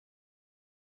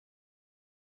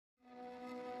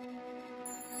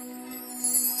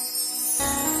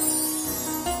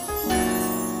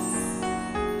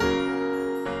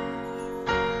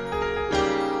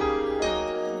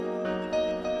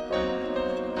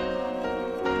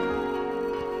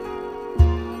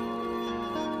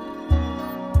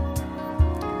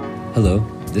Hello,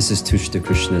 this is Tushta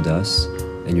Krishna Das,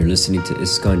 and you're listening to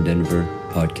ISKCON Denver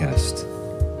podcast,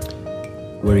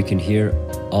 where you can hear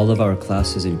all of our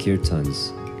classes and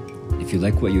kirtans. If you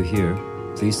like what you hear,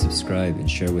 please subscribe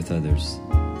and share with others.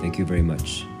 Thank you very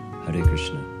much. Hare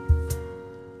Krishna.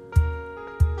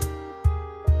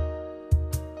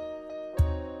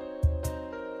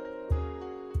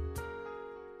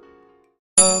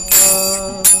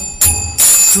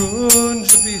 Kunj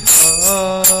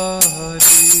Bihari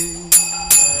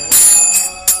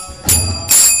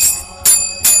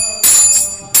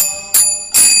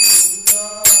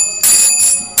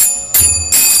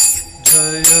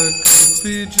Jaya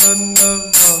Gopi Janna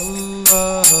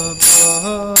Vallabha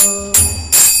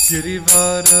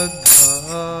Girivaradhari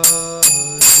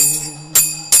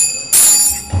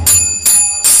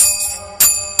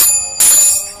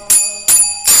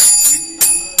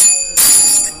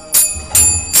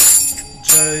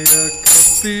Jaya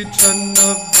Gopi Janna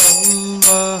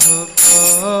Vallabha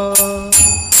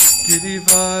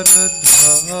Girivaradhari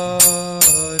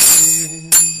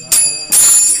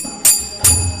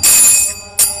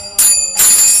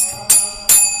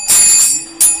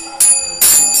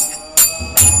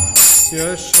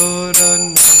Yashoda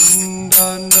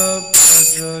Nandana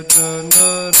Bhaja Jana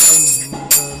Nandana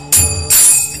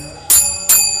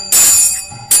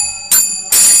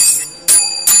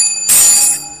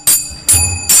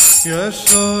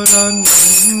Yashoda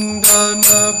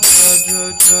Nandana Bhaja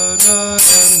Jana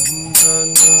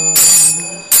Nandana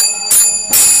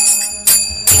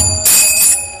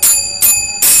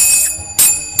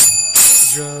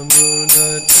Jamuna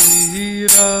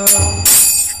Tira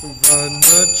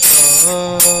Vanachari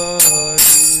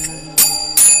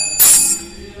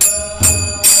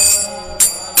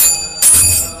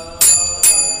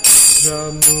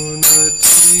Jamuna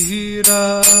Tira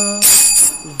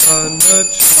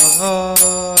Vanachari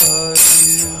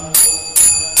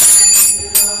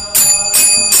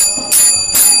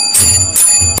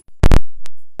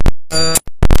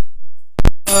Hari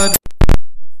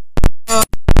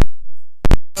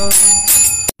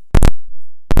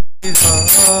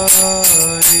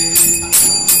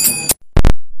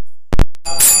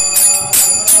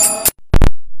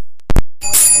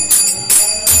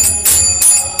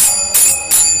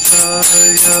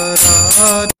Jaya Radha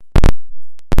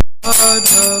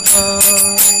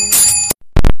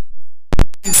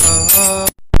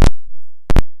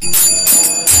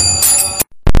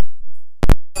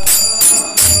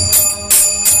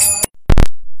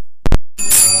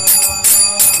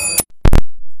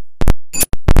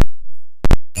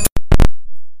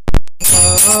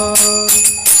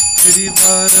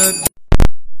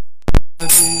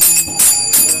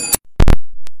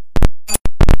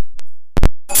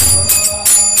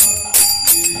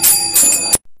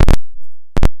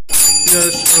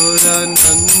Yashoda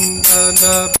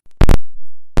Nandana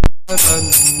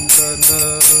Nandana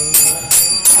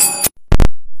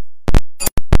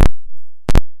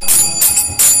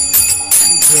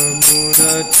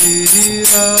Jamuna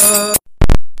Tira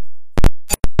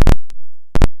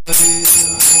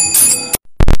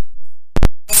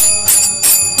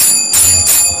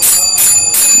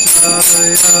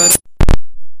Jaya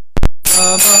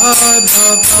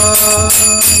Madhava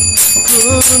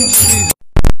Kunj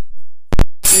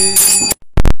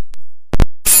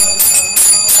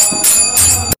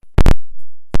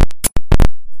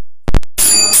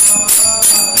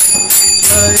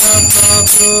Jaya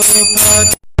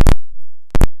Prabhupada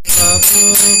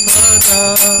Prabhupada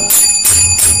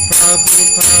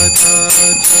Prabhupada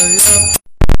Jaya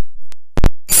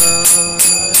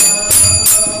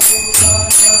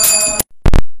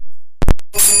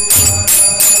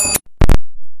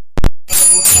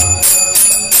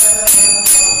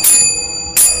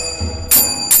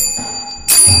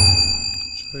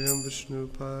Jayam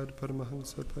Vishnupad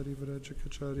Paramahansa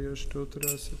Parivrajacharya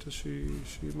Shtotra Satashi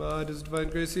Shrimad His Divine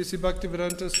Grace C.C.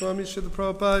 Bhaktivedanta Swami Srila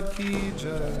Prabhupada Ki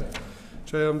Jai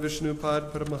Jayam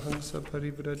Vishnupad Paramahansa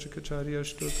Parivrajacharya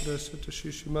Shtotra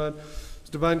Satashi Shrimad His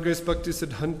Divine Grace Bhakti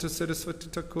Siddhanta Saraswati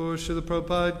Thakur Srila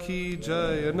Prabhupada Ki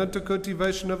Jai Ananta Koti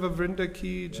Vaishnava Vrinda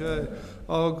Ki Jai.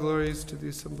 All glories to the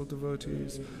assembled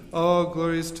devotees. All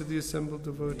glories to the assembled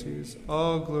devotees.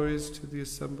 All glories to the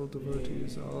assembled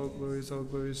devotees. All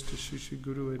glories to Shri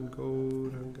Guru and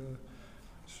Gauranga.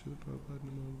 Srila Prabhupada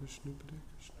Namo Vishnu Pade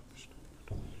Krishna Vishnu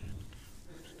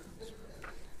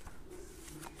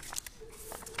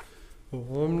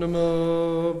Om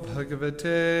Namo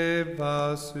Bhagavate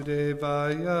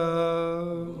Vasudevaya.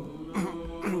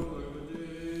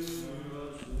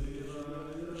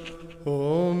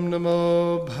 Om Namo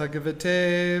Bhagavate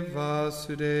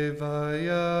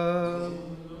Vasudevaya.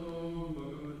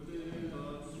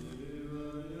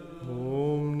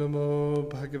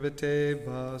 Bhagavate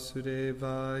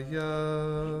Vasudevaya.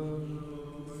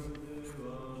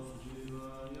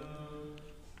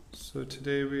 So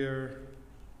today we are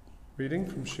reading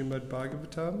from Srimad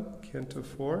Bhagavatam, Canto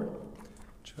 4,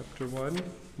 Chapter 1,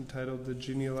 entitled The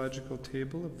Genealogical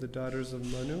Table of the Daughters of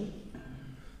Manu.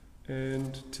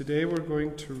 And today we're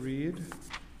going to read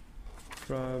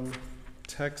from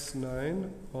text 9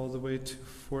 all the way to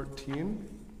 14.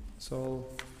 So I'll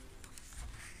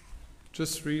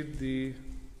just read the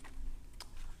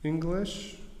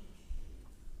English,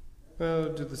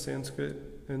 I'll do the Sanskrit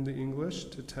and the English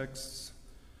to texts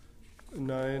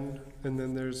 9, and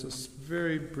then there's a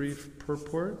very brief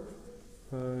purport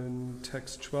on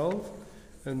text 12,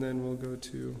 and then we'll go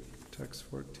to text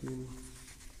 14.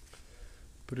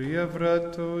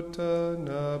 Priyavratota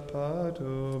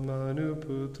napado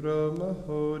manuputra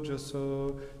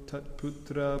mahojaso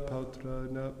tatputra pautra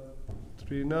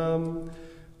naptrinam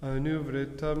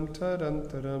anuvritam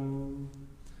tarantaram.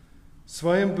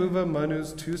 Swayambhuva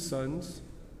Manu's two sons,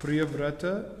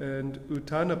 Priyavrata and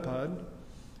Uttanapad,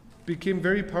 became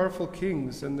very powerful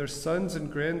kings, and their sons and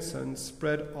grandsons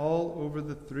spread all over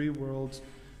the three worlds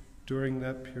during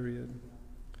that period.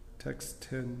 Text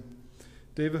 10.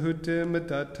 Devahutim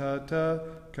adatata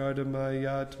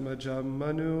kardamayat majam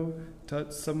manu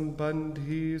tat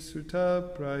sambandhi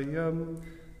sutta prayam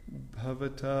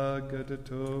bhavata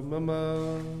gadato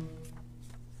mama.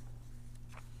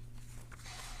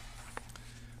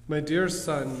 My dear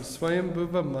son,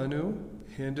 Swayambhuva Manu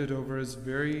handed over his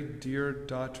very dear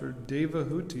daughter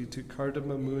Devahuti to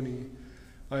Kardama Muni.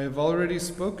 I have already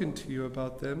spoken to you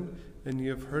about them, and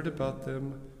you have heard about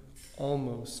them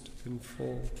almost in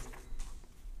full.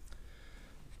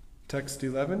 Text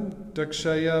 11.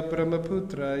 Dakshaya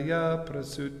Brahmaputraya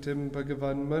prasutim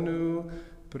Bhagavan Manu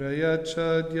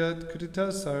prayachadyat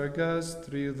krita sargas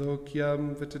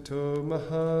trilokyam vitato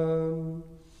mahan.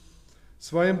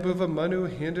 Swayambhuva Manu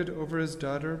handed over his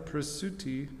daughter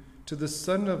Prasuti to the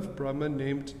son of Brahma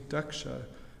named Daksha,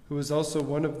 who was also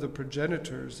one of the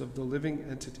progenitors of the living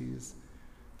entities.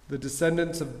 The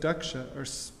descendants of Daksha are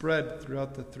spread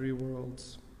throughout the three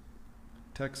worlds.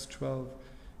 Text 12.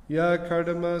 Ya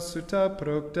Kardama Sutta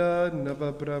Prokta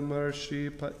Nava Brahmarshi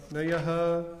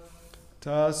Patnayaha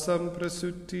Tasam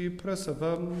Prasuti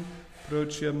Prasavam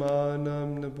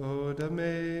Prochyamanam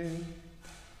Nabodhame.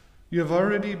 You have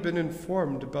already been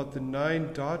informed about the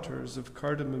 9 daughters of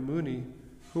Kardama Muni,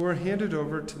 who were handed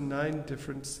over to 9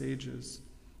 different sages.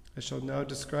 I shall now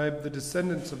describe the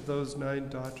descendants of those 9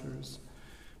 daughters.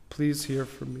 Please hear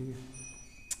from me.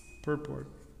 Purport.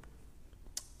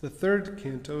 The 3rd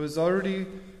canto has already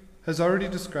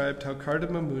described how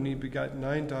Kardama Muni begot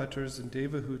 9 daughters in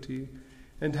Devahuti,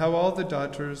 and how all the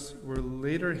daughters were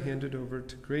later handed over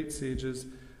to great sages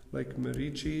like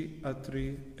Marichi,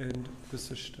 Atri, and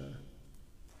Vasishta.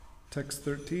 Text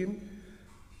 13.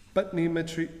 Patni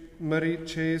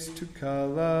Mariches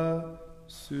Tukala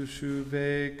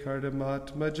Sushuve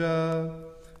Kardamatmaja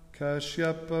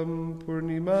Kashyapam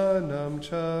Purnima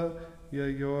Namcha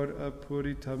Yayor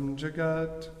Apuritam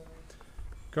Jagat.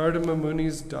 Kardama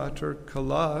Muni's daughter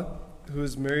Kala, who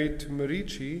is married to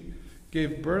Marichi,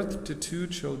 gave birth to 2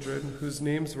 children whose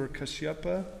names were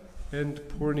Kashyapa and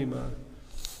Purnima.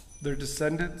 Their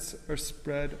descendants are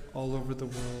spread all over the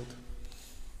world.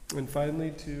 And finally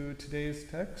to today's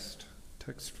text,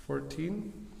 text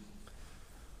 14.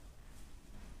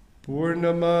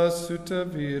 Purnama Sutta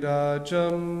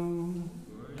Virajam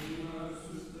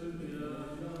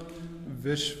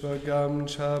Vishvagam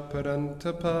Cha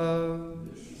Parantapa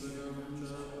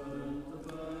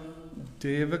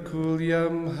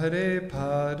Devakulyam Hare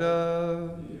Pada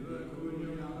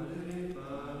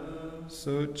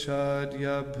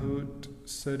Sochadya Bhut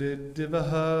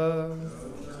Saridivaha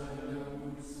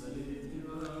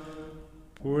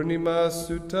Purnima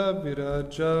Sutta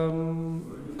Virajam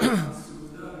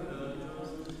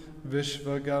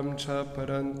Vishvagam Cha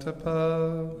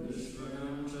Parantapa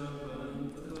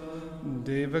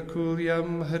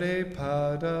Devakulyam Hare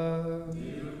Pada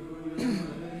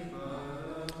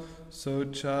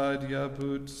Sochadya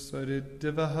Bhut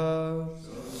Saridivaha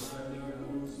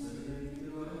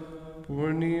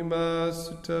Purnima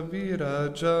Sutta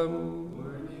Virajam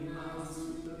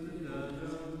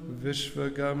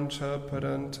Vishvagam Cha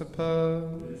Parantapa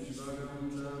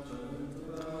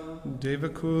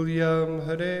Devakulyam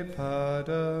Hare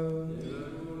Pada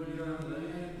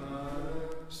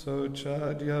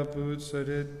Sochadya Bhut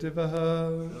Saridivaha.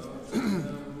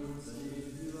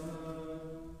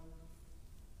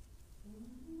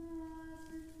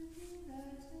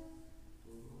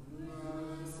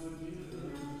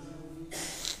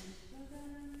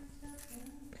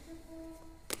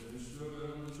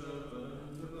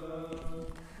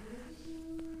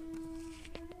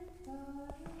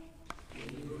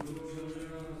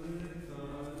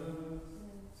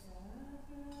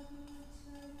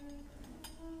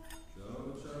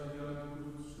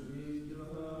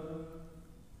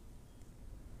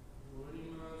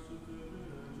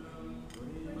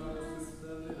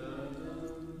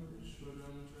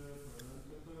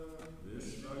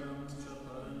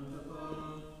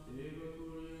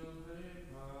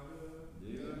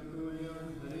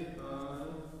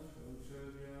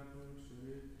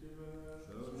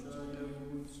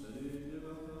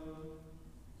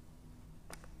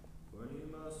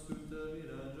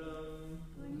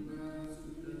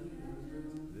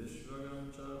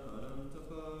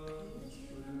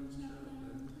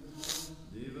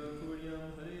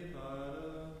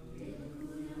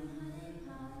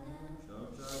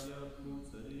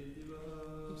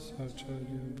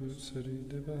 Acharya Bhusari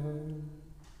Devaha.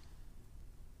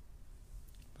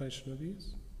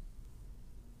 Vaishnavis?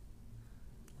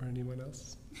 Or anyone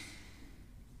else?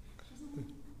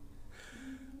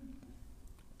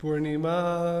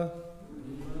 Purnima.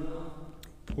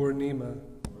 Purnima.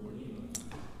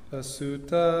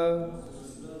 Asuta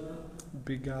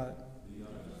begot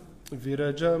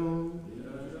Virajam,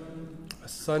 a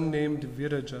son named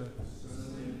Viraja.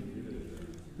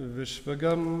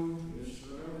 Vishvagam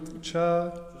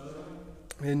Cha,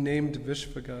 and named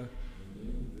Vishvaga.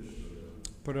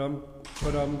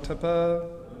 Paramtapa,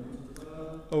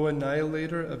 O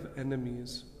annihilator of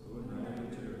enemies.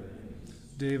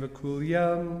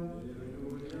 Devakulyam,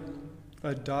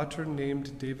 a daughter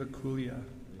named Devakulya.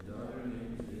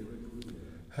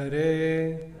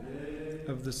 Hare,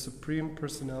 of the Supreme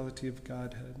Personality of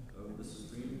Godhead.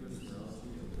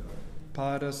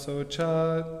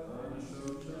 Padasocha,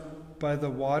 by the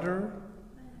water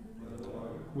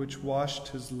which washed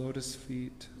his lotus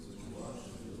feet.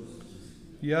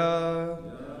 Ya,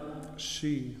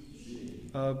 she,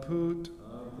 Abhut,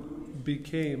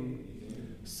 became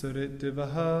Sarit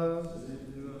Divaha,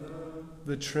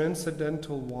 the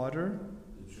transcendental water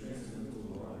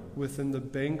within the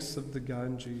banks of the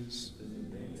Ganges.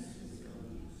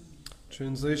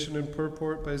 Translation and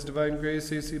purport by His Divine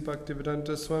Grace A.C.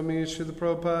 Bhaktivedanta Swami Srila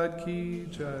Prabhupada Ki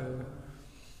Jai.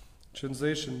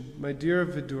 Translation: My dear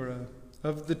Vidura,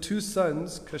 of the two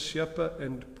sons, Kashyapa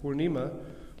and Purnima,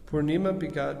 Purnima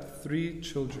begot 3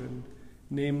 children,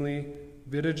 namely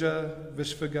Viraja,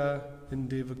 Vishvaga, and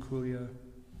Devakulya.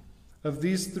 Of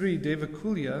these 3,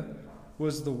 Devakulya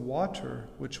was the water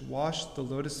which washed the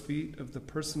lotus feet of the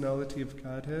personality of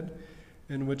Godhead,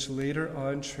 and which later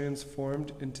on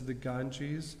transformed into the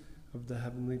Ganges of the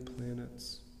heavenly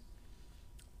planets.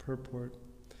 Purport: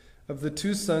 Of the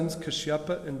 2 sons,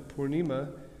 Kashyapa and Purnima,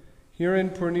 herein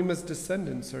Purnima's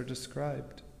descendants are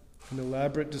described. An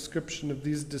elaborate description of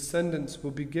these descendants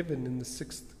will be given in the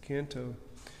 6th canto.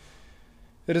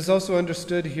 It is also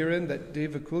understood herein that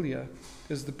Devakulya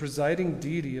is the presiding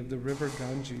deity of the river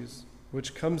Ganges,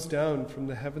 which comes down from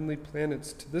the heavenly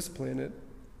planets to this planet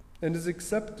and is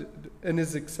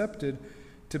accepted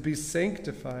to be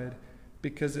sanctified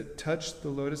because it touched the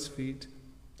lotus feet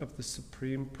of the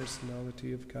Supreme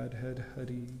Personality of Godhead,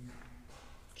 Hari.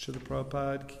 Srila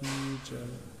Prabhupada Ki Jai.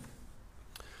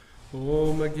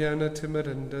 Om Agyana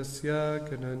Timarandasya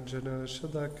Gananjana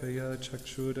Shalakaya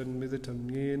Chakshuran Miditam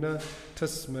Yena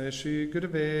Tasmai Shri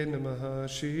Gurave Namaha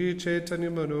Shri Chaitanya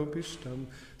Manopishtam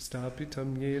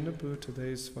Stapitam Yena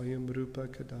Bhutale Swayam Rupa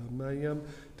Kadamayam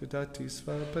Dadati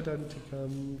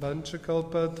Svapadantikam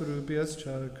Vanchakalpa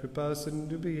Tarubhyascha Kripa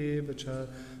Sindubhyevacha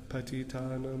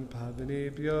Patitanam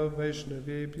Pavanebhyo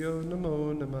Vaishnavebhyo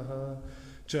Namo Namaha.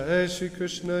 Jai Shri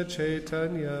Krishna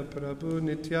Chaitanya Prabhu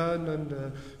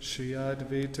Nityananda Shri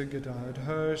Advaita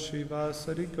Gadadhar Shri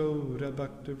Vasari Gaura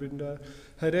Bhaktivinoda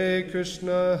Hare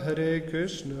Krishna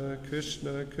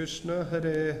Krishna Krishna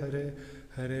Hare Hare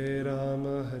Hare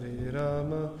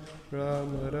Rama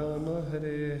Rama Rama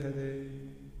Hare Hare.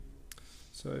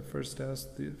 So I first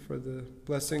asked for the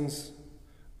blessings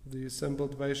of the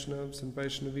assembled Vaishnavas and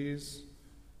Vaishnavis,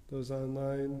 those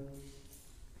online,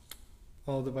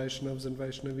 all the Vaishnavas and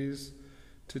Vaishnavis,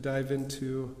 to dive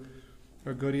into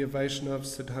our Gaudiya Vaishnava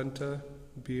Siddhanta,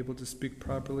 be able to speak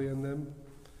properly on them.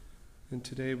 And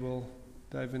today we'll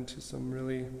dive into some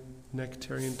really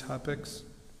nectarian topics.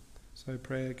 So I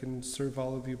pray I can serve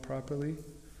all of you properly.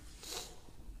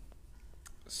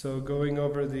 So going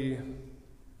over the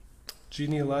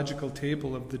genealogical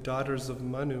table of the daughters of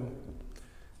Manu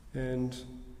and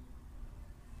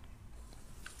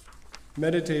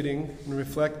meditating and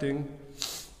reflecting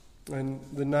on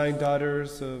the 9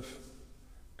 daughters of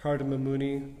Kardama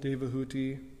Muni,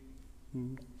 Devahuti,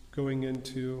 going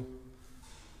into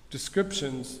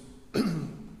descriptions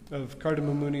of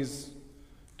Kardama Muni's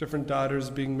different daughters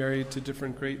being married to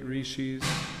different great rishis,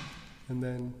 and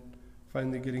then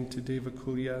finally getting to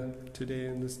Devakulya today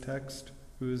in this text,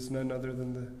 who is none other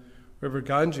than the river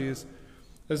Ganges.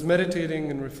 I was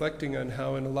meditating and reflecting on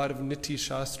how in a lot of Niti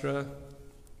Shastra,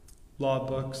 law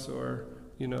books, or,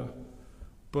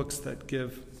 books that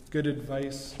give good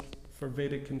advice for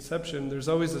Vedic conception, there's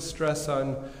always a stress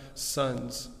on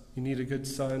sons. You need a good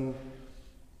son,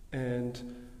 and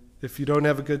if you don't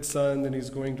have a good son, then he's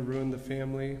going to ruin the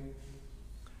family.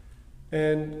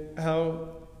 And how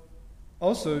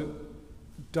also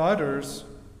daughters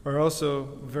are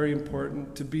also very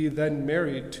important to be then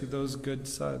married to those good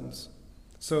sons.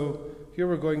 So here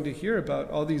we're going to hear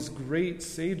about all these great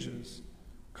sages,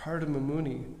 Kardama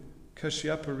Muni,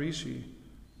 Kashyapa Rishi,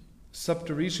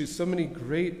 Sapta Rishi, so many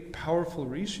great, powerful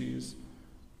rishis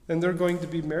And they're going to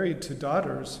be married to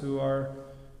daughters who are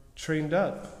trained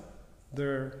up.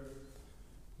 They're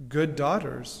good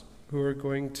daughters who are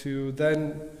going to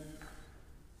then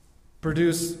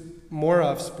produce more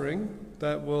offspring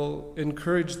that will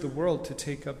encourage the world to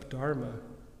take up dharma,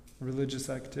 religious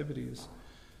activities.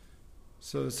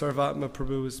 So Sarvatma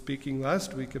Prabhu was speaking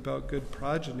last week about good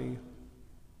progeny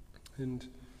and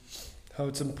how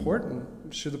it's important.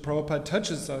 Srila Prabhupada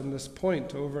touches on this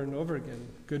point over and over again.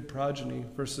 Good progeny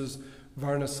versus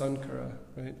Varna Sankara,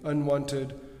 right?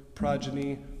 Unwanted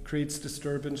progeny creates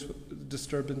disturbance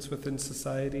within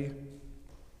society.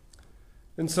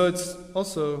 And so it's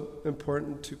also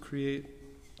important to create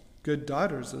good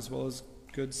daughters as well as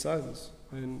good sons.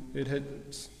 And it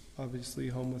hits obviously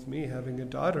home with me having a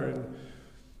daughter. And,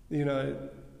 you know,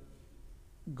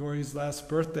 Gauri's last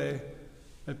birthday,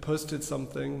 I posted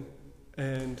something,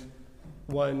 and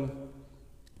one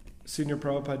senior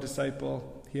Prabhupada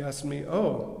disciple, he asked me,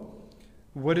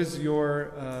 what is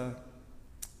your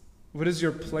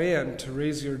plan to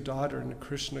raise your daughter in a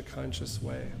Krishna conscious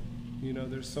way? You know,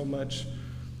 there's so much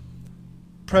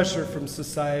pressure from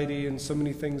society and so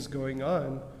many things going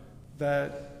on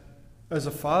that as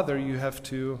a father you have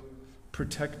to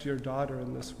protect your daughter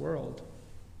in this world.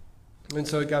 And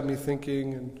so it got me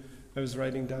thinking, and I was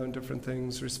writing down different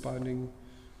things, responding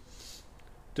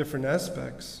different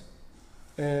aspects.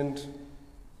 And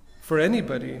for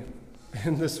anybody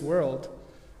in this world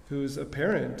who's a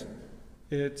parent,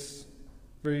 it's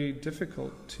very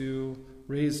difficult to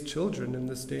raise children in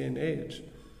this day and age.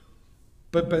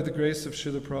 But by the grace of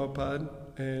Srila Prabhupada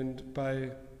and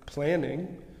by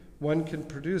planning, one can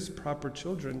produce proper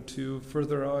children to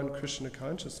further on Krishna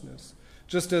consciousness.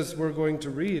 Just as we're going to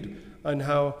read on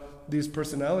how these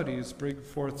personalities bring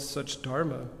forth such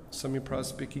dharma. Samyaprabhu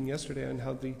speaking yesterday on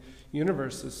how the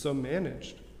universe is so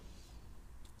managed.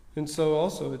 And so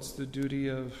also it's the duty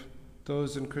of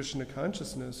those in Krishna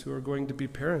consciousness who are going to be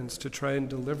parents to try and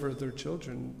deliver their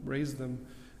children, raise them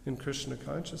in Krishna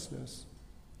consciousness.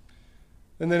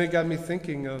 And then it got me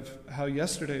thinking of how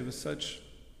yesterday was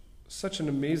such an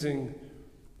amazing,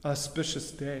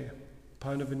 auspicious day,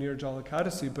 Pandavanir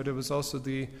Jalakadasi, but it was also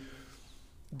the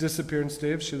disappearance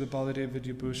day of Srila Baladev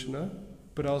Vidyabhushana,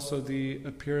 but also the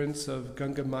appearance of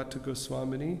Ganga Mata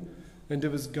Goswamini, and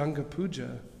it was Ganga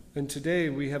Puja. And today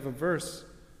we have a verse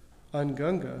on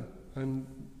Ganga, on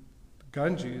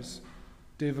Ganges,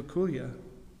 Devakulya.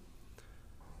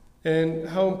 And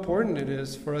how important it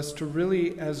is for us to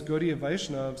really, as Gaudiya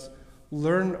Vaishnavas,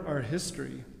 learn our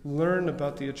history, learn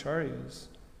about the Acharyas.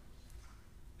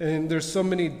 And there's so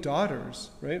many daughters,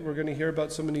 right? We're going to hear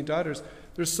about so many daughters.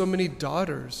 There's so many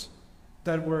daughters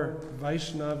that were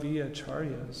Vaishnavi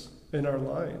Acharyas in our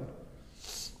line.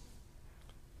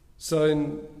 So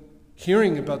in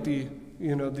hearing about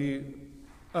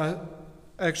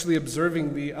actually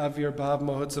observing the Avirbhav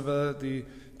Mahotsava, the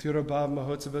Tirobhav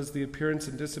Mahotsavas, the appearance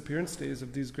and disappearance days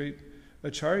of these great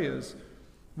Acharyas,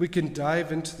 we can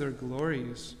dive into their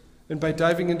glories. And by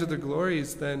diving into their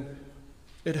glories, then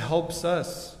it helps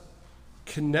us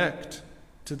connect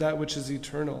to that which is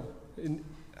eternal. It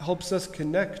helps us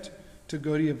connect to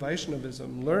Gaudiya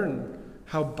Vaishnavism, learn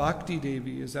how Bhakti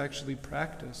Devi is actually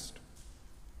practiced.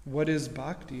 What is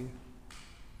Bhakti?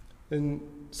 And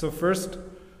so first,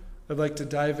 I'd like to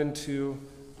dive into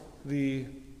the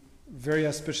very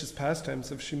auspicious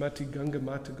pastimes of Srimati Ganga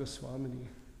Mata Goswamini,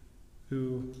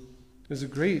 who is a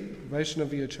great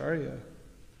Vaishnavi Acharya.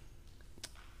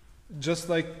 Just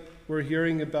like we're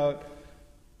hearing about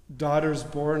daughters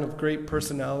born of great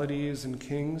personalities and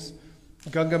kings,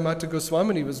 Ganga Mata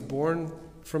Goswamini was born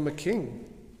from a king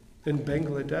in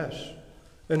Bangladesh.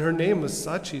 And her name was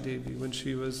Sachi Devi when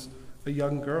she was a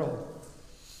young girl.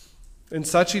 And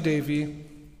Sachi Devi,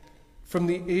 from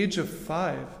the age of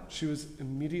 5, she was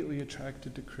immediately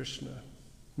attracted to Krishna,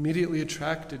 immediately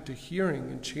attracted to hearing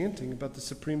and chanting about the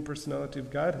Supreme Personality of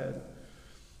Godhead.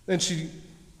 And she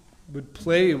would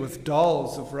play with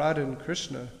dolls of Radha and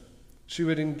Krishna. She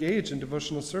would engage in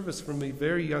devotional service from a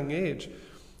very young age.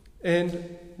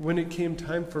 And when it came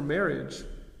time for marriage,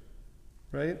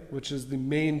 right, which is the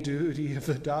main duty of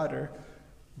the daughter,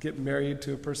 get married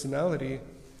to a personality,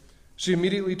 she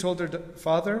immediately told her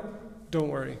father, "Don't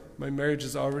worry, my marriage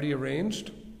is already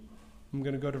arranged. I'm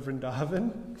going to go to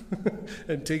Vrindavan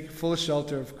and take full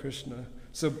shelter of Krishna.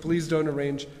 So please don't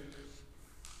arrange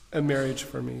a marriage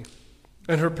for me."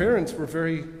 And her parents were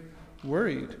very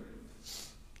worried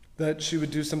that she would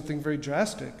do something very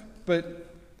drastic. But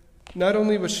not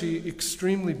only was she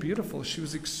extremely beautiful, she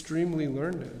was extremely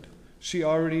learned. She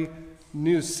already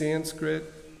knew Sanskrit,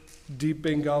 deep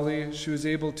Bengali. She was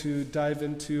able to dive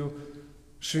into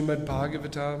Srimad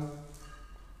Bhagavatam.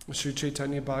 Sri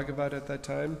Chaitanya Bhagavat at that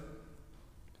time.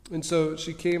 And so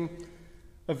she came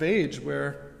of age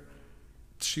where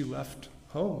she left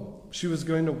home. She was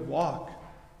going to walk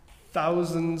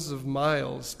thousands of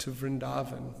miles to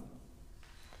Vrindavan.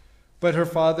 But her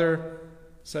father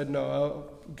said, no, I'll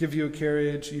give you a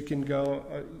carriage, you can go,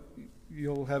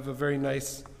 you'll have a very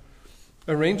nice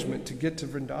arrangement to get to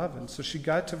Vrindavan. So she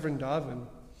got to Vrindavan,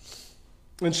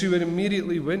 and she would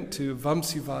immediately went to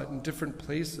Vamsivat and different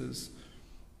places,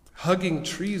 hugging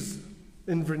trees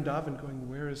in Vrindavan, going,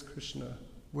 where is Krishna?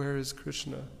 Where is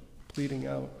Krishna? Pleading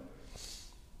out.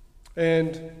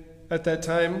 And at that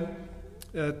time,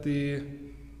 at the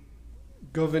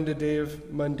Govinda Dev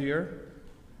Mandir,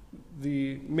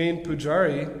 the main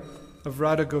pujari of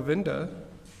Radha Govinda,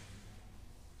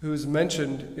 who is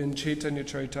mentioned in Chaitanya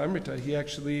Charitamrita, he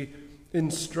actually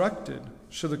instructed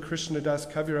Srila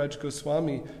Krishnadas Kaviraj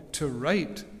Goswami to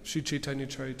write Sri Chaitanya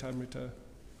Charitamrita.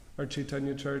 Our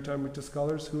Chaitanya Charitamrita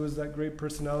scholars, who is that great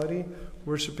personality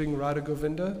worshipping Radha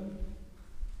Govinda?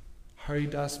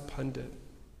 Haridas Pandit.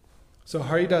 So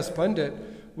Haridas Pandit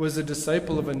was a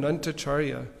disciple of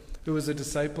Anantacharya, who was a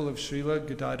disciple of Srila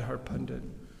Gadadhar Pandit.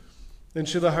 And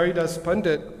Srila Haridas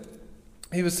Pandit,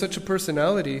 he was such a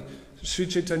personality. Sri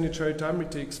Chaitanya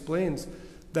Charitamrita explains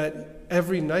that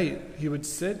every night he would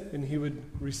sit and he would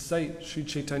recite Sri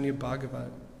Chaitanya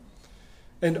Bhagavat.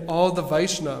 And all the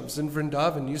Vaishnavas in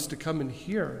Vrindavan used to come and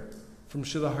hear from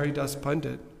Srila Haridas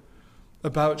Pandit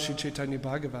about Sri Chaitanya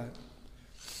Bhagavat.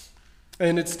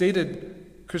 And it's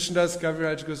stated, Krishnadas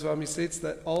Kaviraj Goswami states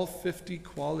that all 50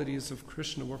 qualities of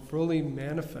Krishna were fully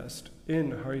manifest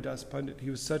in Haridas Pandit. He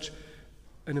was such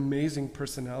an amazing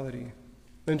personality.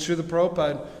 And Srila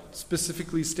Prabhupada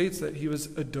specifically states that he was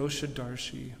a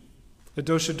doshadarshi. A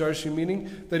doshadarshi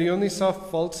meaning that he only saw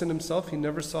faults in himself, he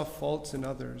never saw faults in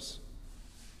others.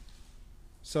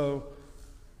 So,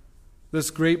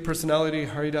 this great personality,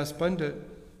 Haridas Pandit,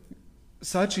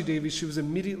 Sachi Devi, she was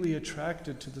immediately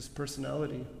attracted to this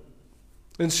personality.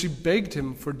 And she begged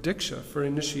him for diksha, for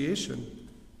initiation.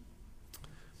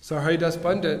 So Haridas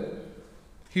Pandit,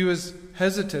 he was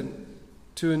hesitant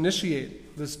to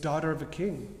initiate this daughter of a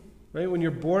king. Right? When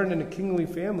you're born in a kingly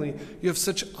family, you have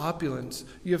such opulence,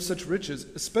 you have such riches,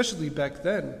 especially back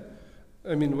then.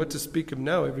 I mean, what to speak of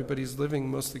now? Everybody's living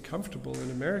mostly comfortable in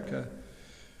America.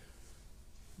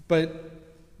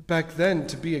 But back then,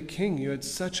 to be a king, you had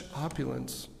such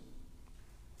opulence.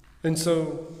 And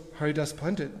so Haridas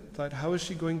Pandit thought, how is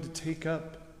she going to take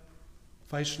up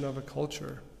Vaishnava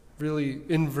culture, really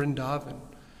in Vrindavan?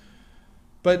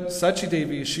 But Sachi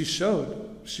Devi, she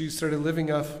started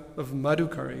living off of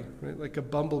madhukari, right? Like a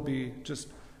bumblebee, just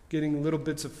getting little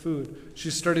bits of food.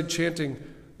 She started chanting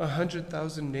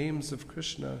 100,000 names of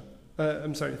Krishna.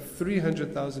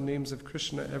 300,000 names of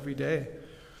Krishna every day.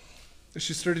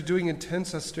 She started doing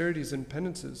intense austerities and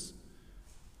penances.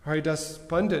 Haridas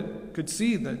Pandit could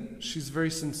see that she's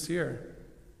very sincere.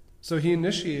 So he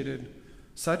initiated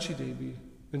Sachi Devi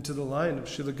into the line of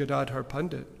Srila Gadadhar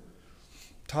Pandit,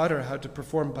 taught her how to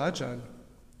perform bhajan.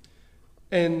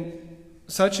 And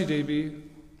Sachi Devi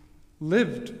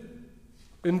lived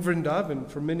in Vrindavan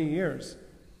for many years.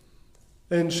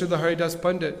 And Srila Haridas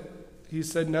Pandit, he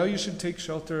said, now you should take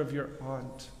shelter of your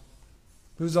aunt,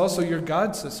 who's also your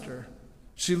god sister.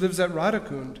 She lives at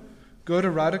Radhakund. Go to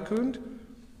Radhakund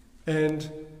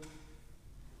and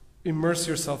immerse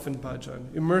yourself in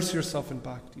bhajan, immerse yourself in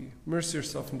bhakti, immerse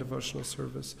yourself in devotional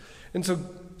service. And so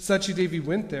Sachi Devi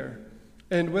went there,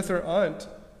 and with her aunt,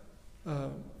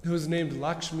 who was named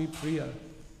Lakshmi Priya,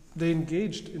 they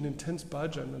engaged in intense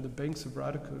bhajan on the banks of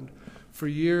Radhakund for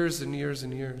years and years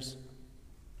and years.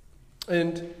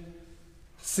 And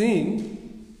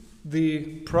seeing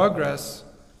the progress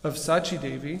of Sachi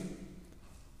Devi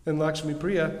and Lakshmi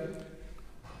Priya,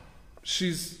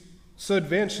 she's so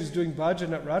advanced, she's doing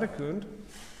bhajan at Radhakund.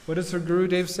 What does her Guru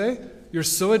Dev say? You're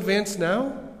so advanced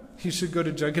now, you should go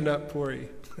to Jagannath Puri.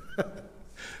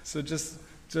 So just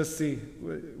see,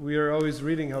 we are always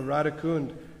reading how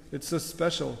Radhakund, it's so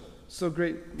special, so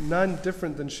great, none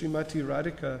different than Srimati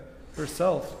Radhika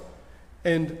herself.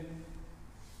 And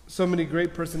so many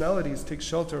great personalities take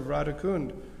shelter of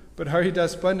Radhakund. But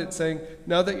Haridas Pandit saying,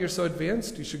 now that you're so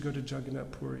advanced, you should go to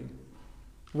Jagannath Puri.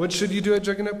 What should you do at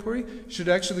Jagannath Puri? You should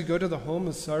actually go to the home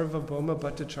of Sarvabhauma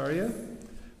Bhattacharya,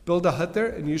 build a hut there,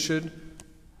 and you should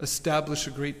establish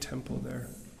a great temple there,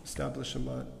 establish a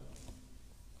mat.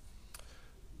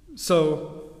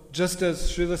 So, just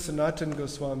as Srila Sanatana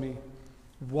Goswami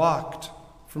walked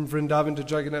from Vrindavan to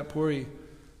Jagannath Puri,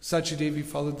 Sachi Devi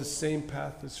followed the same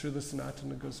path as Srila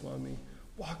Sanatana Goswami,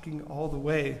 walking all the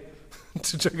way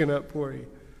to Jagannath Puri.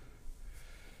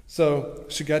 So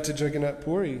she got to Jagannath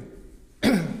Puri,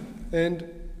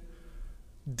 And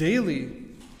daily,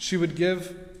 she would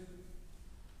give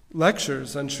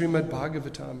lectures on Srimad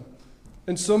Bhagavatam.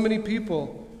 And so many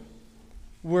people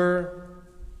were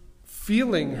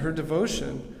feeling her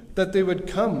devotion that they would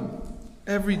come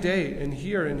every day and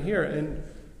hear, and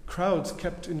crowds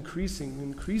kept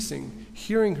increasing,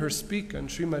 hearing her speak on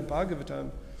Srimad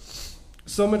Bhagavatam.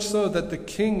 So much so that the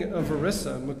king of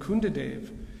Orissa,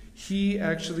 Mukundadev, he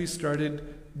actually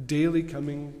started daily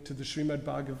coming to the Srimad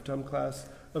Bhagavatam class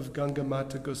of Ganga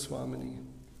Mata Goswamini,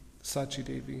 Sachi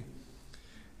Devi.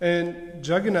 And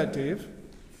Jagannath Dev,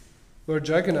 Lord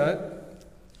Jagannath,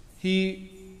 he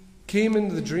came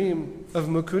into the dream of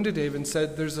Mukundadev and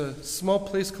said, there's a small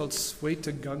place called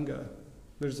Sweta Ganga.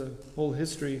 There's a whole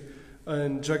history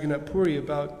in Jagannath Puri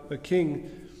about a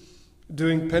king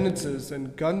doing penances,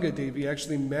 and Ganga Devi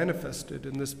actually manifested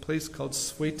in this place called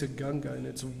Sweta Ganga, and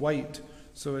it's white,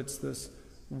 so it's this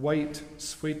white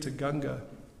Sweta Ganga.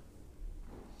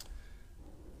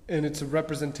 And it's a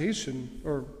representation,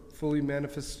 or fully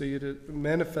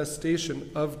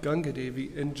manifestation of Ganga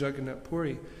Devi in Jagannath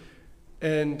Puri.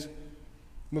 And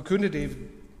Mukundadev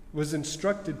was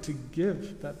instructed to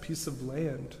give that piece of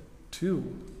land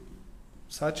to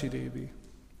Sachi Devi.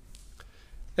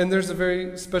 And there's a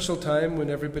very special time when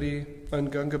everybody on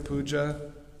Ganga Puja,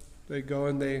 they go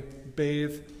and they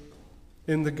bathe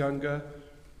in the Ganga.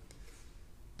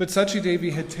 But Sachi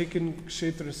Devi had taken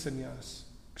Kshetra Sannyas.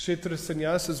 Kshetra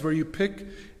Sannyas is where you pick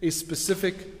a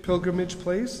specific pilgrimage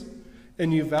place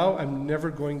and you vow, I'm never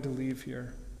going to leave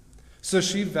here. So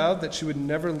she vowed that she would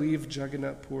never leave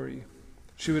Jagannath Puri.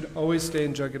 She would always stay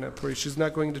in Jagannath Puri. She's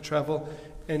not going to travel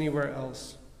anywhere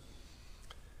else.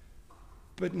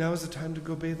 But now is the time to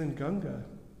go bathe in Ganga.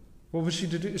 What was she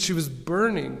to do? She was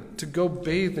burning to go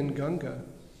bathe in Ganga.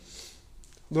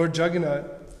 Lord Jagannath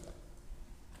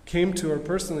came to her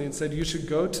personally and said, you should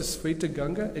go to Sweta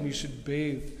Ganga and you should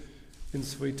bathe in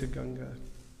Sweta Ganga.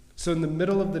 So in the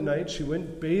middle of the night, she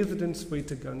went, bathed in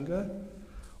Sweta Ganga.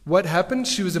 What happened?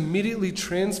 She was immediately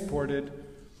transported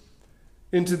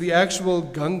into the actual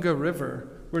Ganga River,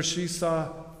 where she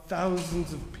saw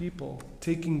thousands of people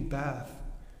taking bath.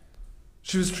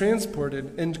 She was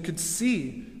transported and could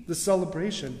see the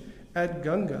celebration at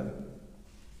Ganga.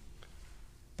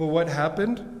 But what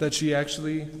happened that she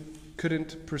actually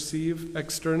couldn't perceive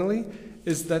externally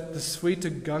is that the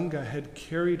Sweta Ganga had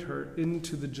carried her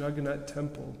into the Jagannath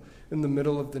temple in the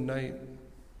middle of the night.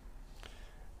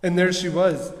 And there she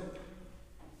was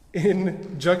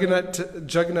in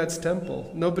Jagannath's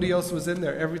temple. Nobody else was in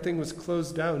there. Everything was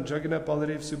closed down. Jagannath,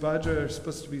 Baladev, Subhadra are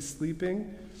supposed to be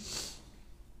sleeping.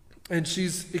 And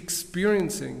she's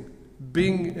experiencing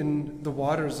being in the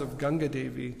waters of Ganga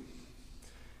Devi.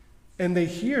 And they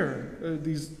hear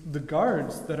the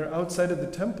guards that are outside of the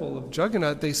temple of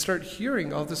Jagannath, they start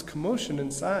hearing all this commotion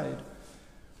inside.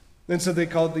 And so they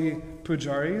called the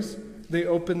pujaris, they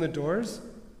open the doors,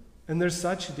 and there's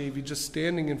Sachi Devi just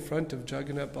standing in front of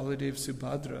Jagannath, Baladev,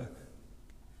 Subhadra,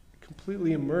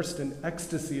 completely immersed in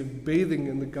ecstasy of bathing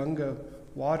in the Ganga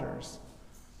waters,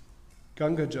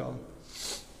 Ganga Jal.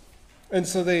 And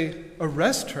so they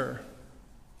arrest her.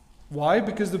 Why?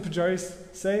 Because the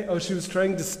pujaris say, oh, she was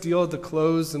trying to steal the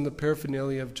clothes and the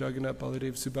paraphernalia of Jagannath,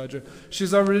 Baladev, Subhadra.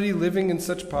 She's already living in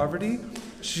such poverty.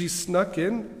 She snuck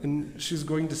in and she's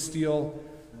going to steal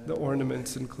the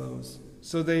ornaments and clothes.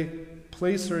 So they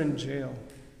place her in jail.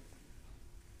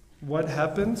 What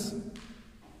happens?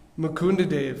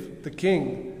 Mukundadev, the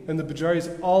king, and the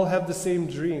pujaris all have the same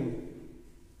dream.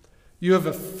 You have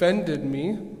offended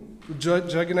me.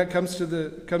 Jagannath comes to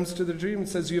the dream and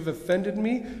says, you have offended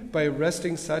me by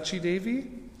arresting Sachi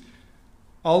Devi.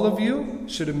 All of you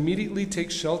should immediately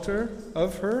take shelter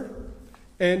of her.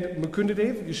 And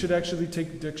Mukundadev, you should actually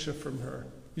take Diksha from her.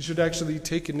 You should actually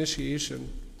take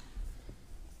initiation.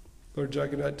 Lord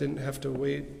Jagannath didn't have to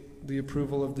wait the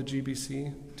approval of the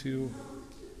GBC to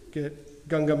get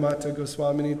Ganga Mata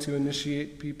Goswamini to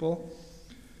initiate people.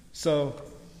 So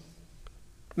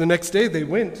the next day they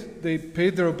went, they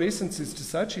paid their obeisances to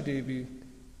Sachi Devi,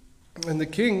 and the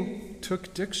king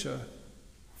took Diksha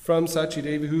from Sachi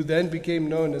Devi, who then became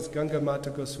known as Ganga Mata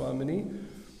Goswamini.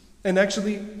 And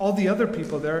actually all the other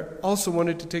people there also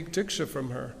wanted to take Diksha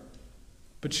from her,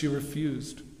 but she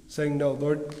refused, saying, no,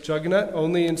 Lord Jagannath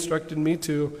only instructed me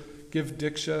to give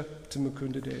Diksha to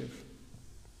Mukundadev.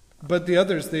 But the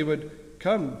others, they would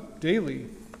come daily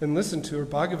and listen to her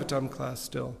Bhagavatam class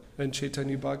still, and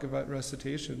Chaitanya Bhagavat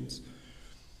recitations.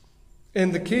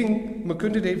 And the king,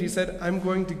 Mukundadev, he said, I'm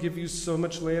going to give you so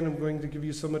much land, I'm going to give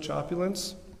you so much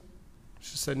opulence.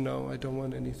 She said, no, I don't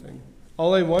want anything.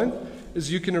 All I want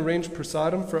is you can arrange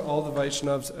prasadam for all the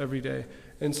Vaishnavas every day.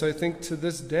 And so I think to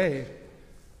this day,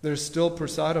 there's still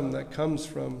prasadam that comes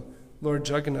from Lord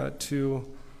Jagannath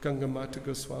to Gangamata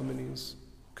Goswamini's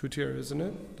kutir, isn't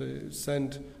it? They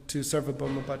send to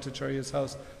Sarvabhauma Bhattacharya's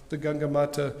house. The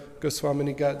Gangamata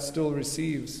Goswamini Ghat still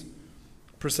receives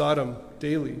prasadam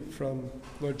daily from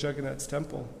Lord Jagannath's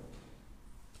temple.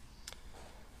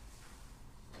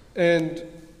 And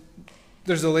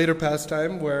there's a later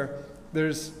pastime where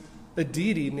there's a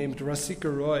deity named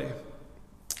Rasika Roy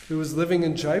who was living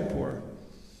in Jaipur.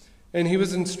 And he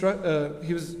was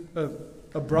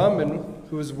a Brahmin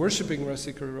who was worshipping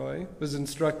Rasika Roy, was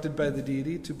instructed by the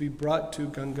deity to be brought to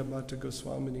Gangamata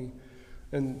Goswamini.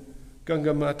 And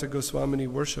Gangamata Goswamini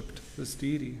worshipped this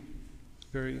deity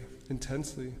very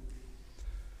intensely.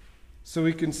 So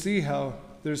we can see how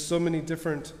there's so many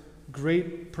different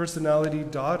great personality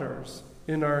daughters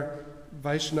in our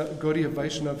Gaudiya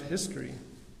Vaishnava history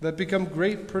that become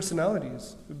great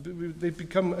personalities. They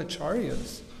become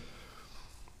acharyas.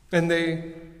 And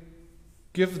they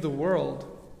give the world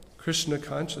Krishna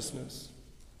consciousness.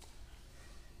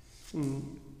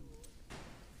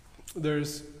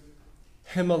 There's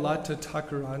Hemalata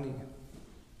Thakurani.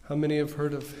 How many have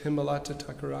heard of Hemalata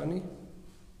Thakurani?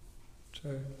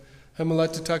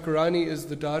 Hemalata Thakurani is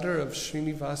the daughter of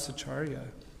Srinivasacharya.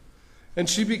 And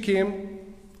she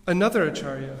became another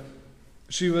acharya.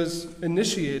 She was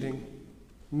initiating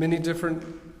many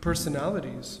different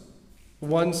personalities.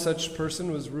 One such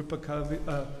person was Rupa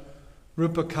Kaviraj.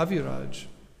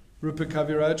 Rupa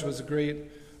Kaviraj was a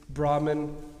great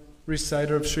Brahmin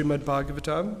reciter of Srimad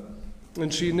Bhagavatam,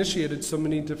 and she initiated so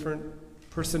many different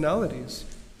personalities.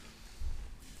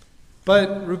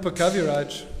 But Rupa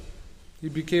Kaviraj, he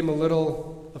became a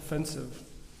little offensive.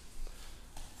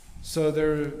 So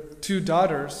there are two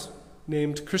daughters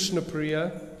named Krishna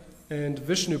Priya and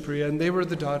Vishnu Priya, and they were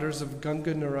the daughters of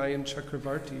Ganga Narayan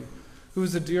Chakravarti, who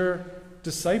was a dear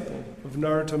disciple of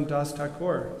Narottam Das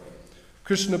Thakur.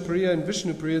 Krishna Priya and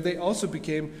Vishnu Priya, they also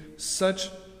became such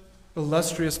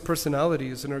illustrious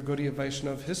personalities in our Gaudiya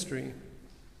Vaishnava history.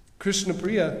 Krishna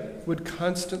Priya would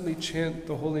constantly chant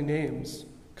the holy names,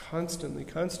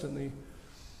 constantly.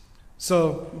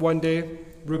 So one day,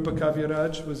 Rupa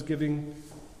Kaviraj was giving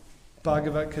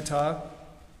Bhagavat Katha.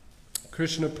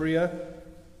 Krishna Priya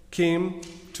came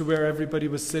to where everybody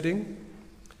was sitting,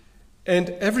 and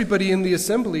everybody in the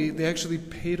assembly, they actually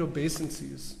paid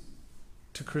obeisances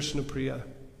to Krishna Priya.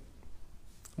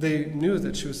 They knew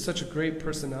that she was such a great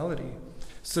personality.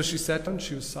 So she sat down,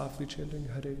 she was softly chanting,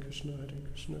 Hare Krishna,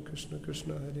 Krishna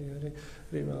Krishna, Hare Hare,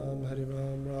 Ram,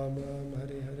 Ram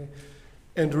Hare Hare.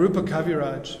 And Rupa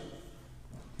Kaviraj,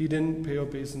 he didn't pay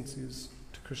obeisances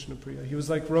to Krishna Priya. He was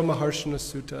like Ramaharshana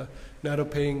Sutta,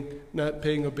 not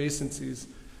paying obeisances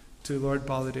to Lord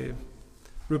Baladev.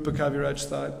 Rupa Kaviraj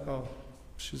thought, oh,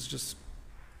 she's just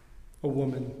a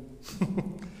woman.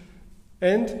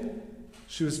 And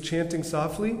she was chanting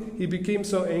softly. He became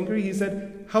so angry, he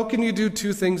said, how can you do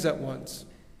two things at once?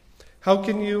 How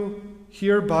can you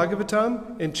hear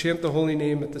Bhagavatam and chant the holy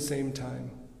name at the same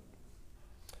time?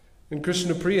 And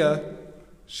Krishna Priya,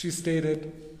 she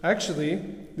stated, actually,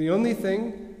 the only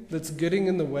thing that's getting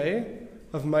in the way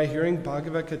of my hearing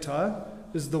Bhagavad Gita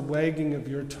is the wagging of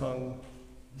your tongue.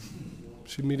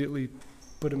 She immediately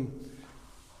put him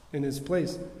in his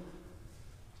place.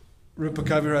 Rupa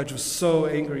Kaviraj was so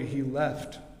angry, he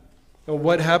left. And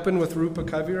what happened with Rupa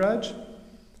Kaviraj?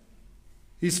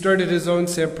 He started his own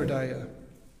sampradaya.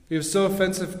 He was so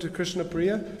offensive to Krishna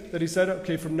Priya that he said,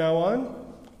 okay, from now on,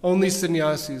 only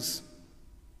sannyasis.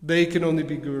 They can only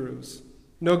be gurus.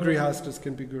 No grihastas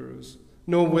can be gurus.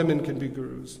 No women can be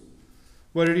gurus.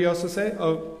 What did he also say?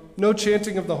 Oh, no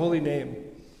chanting of the holy name.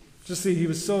 Just see, he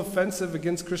was so offensive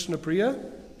against Krishna Priya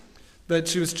that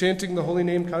she was chanting the holy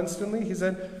name constantly. He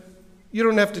said, you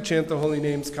don't have to chant the holy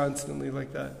names constantly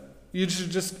like that. You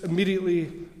should just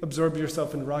immediately absorb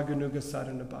yourself in Raganuga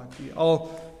Sadhana Bhakti,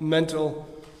 all mental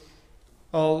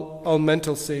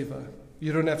seva.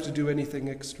 You don't have to do anything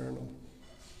external.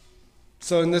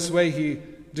 So in this way, he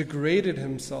degraded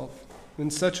himself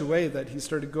in such a way that he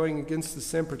started going against the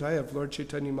sampradaya of Lord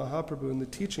Chaitanya Mahaprabhu and the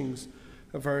teachings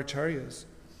of our acharyas.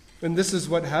 And this is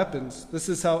what happens. This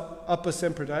is how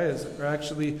apa-sampradayas are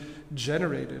actually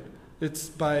generated. It's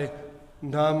by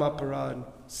nam aparad,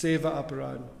 seva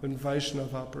aparad, and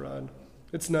Vaishnava aparad.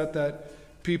 It's not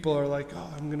that people are like,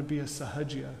 oh, I'm going to be a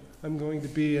sahajya. I'm going to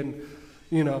be an,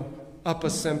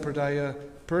 apa-sampradaya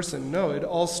person. No, it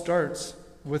all starts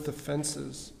with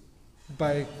offenses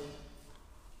by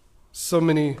so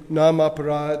many nam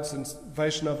aparads and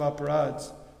Vaishnava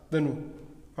aparads. Then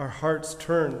our hearts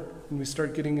turn and we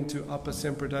start getting into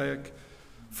apa-sampradayic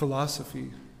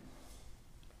philosophy.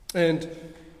 And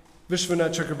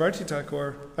Vishwanath Chakrabarti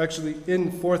Thakur, actually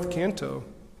in 4th canto,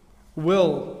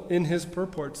 will, in his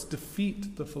purports,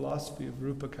 defeat the philosophy of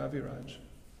Rupa Kaviraj,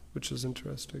 which is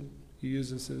interesting. He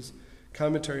uses his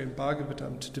commentary in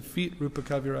Bhagavatam to defeat Rupa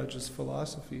Kaviraj's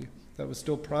philosophy that was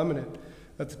still prominent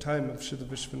at the time of Srila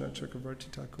Vishwanath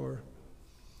Chakrabarti Thakur.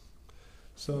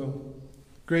 So,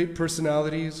 great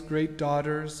personalities, great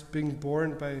daughters, being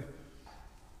born by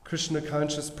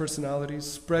Krishna-conscious personalities,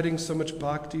 spreading so much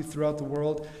bhakti throughout the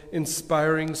world,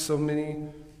 inspiring so many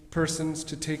persons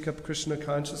to take up Krishna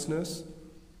consciousness.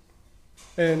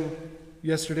 And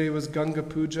yesterday was Ganga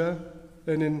Puja,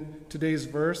 and in today's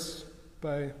verse,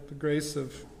 by the grace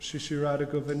of Shri Radha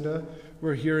Govinda,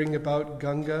 we're hearing about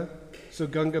Ganga. So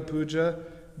Ganga Puja,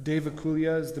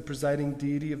 Devakulya is the presiding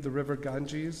deity of the river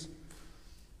Ganges.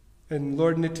 And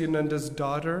Lord Nityananda's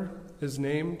daughter is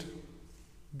named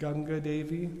Ganga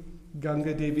Devi.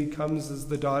 Ganga Devi comes as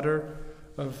the daughter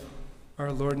of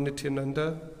our Lord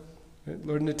Nityananda.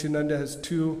 Lord Nityananda has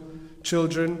 2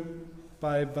 children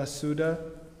by Vasudha,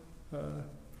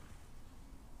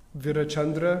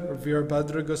 Virachandra or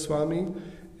Virabhadra Goswami,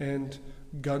 and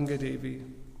Ganga Devi.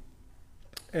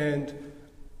 And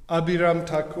Abhiram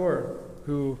Thakur,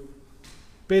 who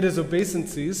paid his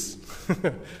obeisances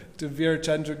to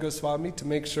Virachandra Goswami to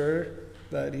make sure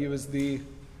that he was the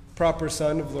proper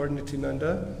son of Lord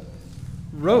Nityananda,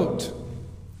 wrote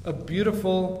a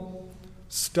beautiful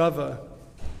stava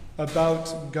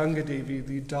about Ganga Devi,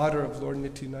 the daughter of Lord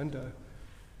Nityananda.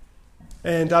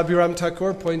 And Abhiram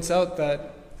Thakur points out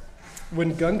that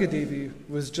when Ganga Devi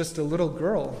was just a little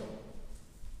girl,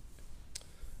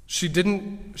 she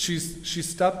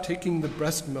stopped taking the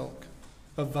breast milk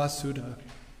of Vasudha.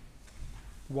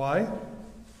 Why?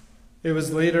 It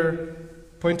was later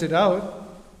pointed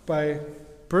out by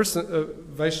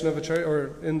Vaishnavacharya,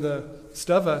 or in the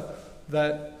stava,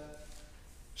 that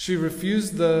she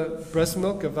refused the breast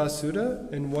milk of Vasudha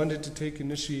and wanted to take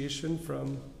initiation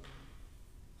from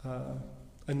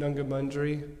Ananga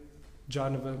Manjari,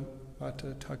 Janava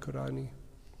Mata Thakurani.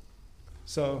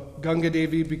 So Ganga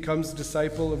Devi becomes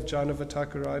disciple of Janava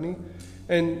Thakurani,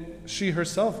 and she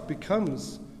herself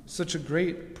becomes such a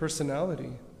great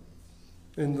personality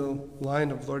in the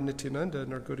line of Lord Nityananda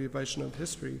in our Gaudiya Vaishnava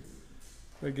history.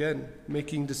 Again,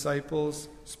 making disciples,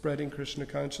 spreading Krishna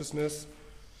consciousness.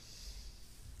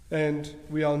 And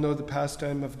we all know the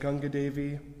pastime of Ganga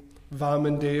Devi,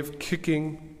 Vaman Dev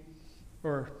kicking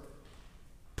or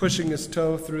pushing his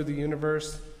toe through the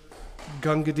universe.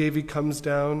 Ganga Devi comes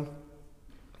down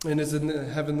and is in the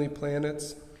heavenly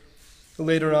planets.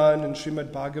 Later on in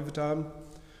Srimad Bhagavatam,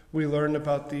 we learn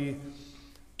about the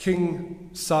King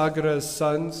Sagara's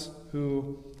sons,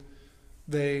 who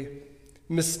they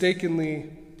mistakenly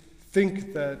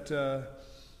think that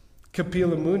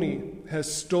Kapila Muni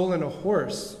has stolen a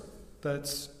horse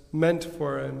that's meant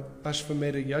for an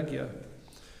Ashvamedha Yajna.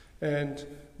 And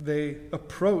they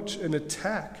approach and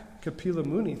attack Kapila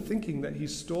Muni, thinking that he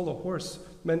stole a horse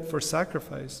meant for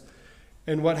sacrifice.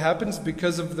 And what happens?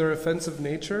 Because of their offensive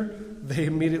nature, they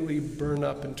immediately burn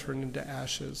up and turn into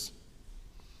ashes.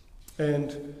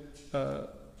 And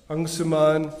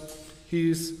Angsuman,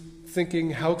 he's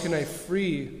thinking, how can I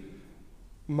free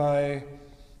my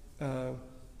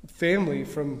family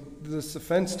from this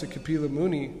offense to Kapila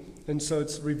Muni? And so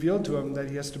it's revealed to him that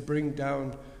he has to bring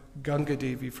down Ganga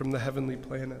Devi from the heavenly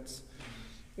planets.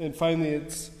 And finally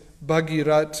it's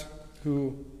Bhagirat,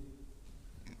 who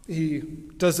he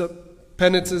does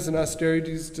penances and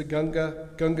austerities to Ganga.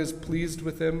 Ganga's pleased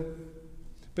with him.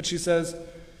 But she says,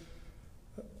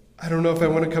 I don't know if I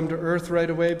want to come to earth right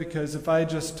away, because if I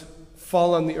just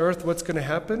fall on the earth, what's going to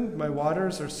happen? My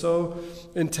waters are so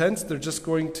intense, they're just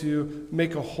going to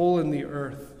make a hole in the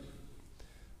earth.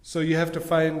 So you have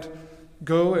to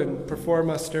go and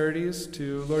perform austerities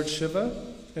to Lord Shiva,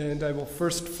 and I will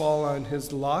first fall on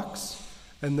his locks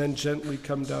and then gently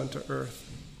come down to earth.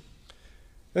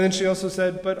 And then she also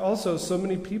said, but also so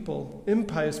many people,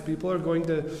 impious people, are going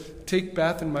to take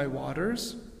bath in my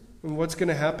waters. And what's going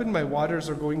to happen? My waters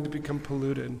are going to become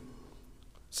polluted.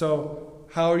 So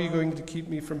how are you going to keep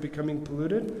me from becoming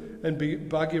polluted? And King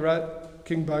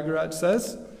Bhagirat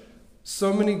says,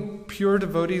 so many pure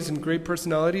devotees and great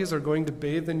personalities are going to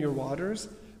bathe in your waters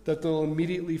that they'll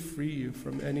immediately free you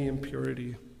from any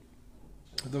impurity.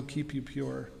 They'll keep you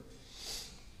pure.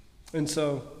 And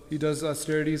so he does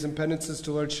austerities and penances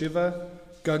to Lord Shiva.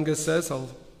 Ganga says, I'll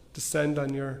descend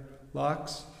on your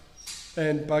locks.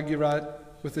 And Bhagirat,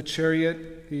 with a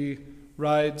chariot, he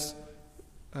rides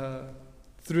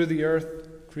through the earth,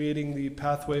 creating the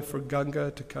pathway for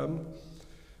Ganga to come.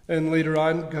 And later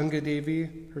on, Ganga Devi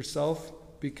herself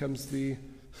becomes the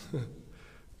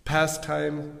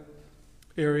pastime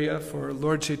area for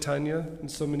Lord Chaitanya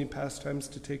and so many pastimes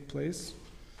to take place.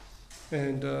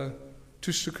 And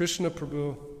Tushta Krishna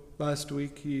Prabhu, last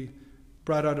week, he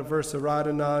brought out a verse,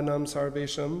 Aradhananam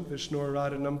sarvesham Vishnu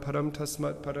Aradhanam param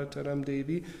tasmat parataram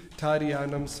devi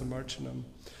tadyanam samarchanam.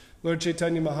 Lord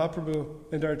Chaitanya Mahaprabhu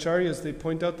and our acharyas, they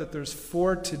point out that there's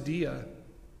 4 Tadiya.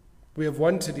 We have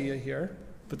 1 Tadiya here,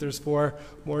 but there's 4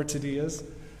 more Tadiyas.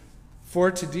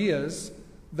 4 Tadiyas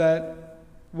that,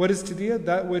 what is Tadiya?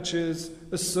 That which is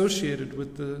associated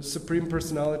with the Supreme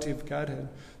Personality of Godhead.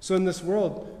 So in this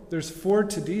world, there's 4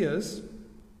 Tadiyas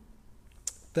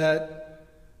that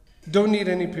don't need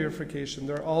any purification.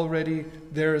 They're already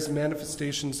there as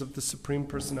manifestations of the Supreme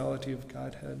Personality of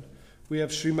Godhead. We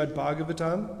have Srimad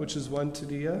Bhagavatam, which is 1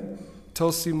 Tadiya,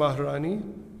 Tulsi Maharani,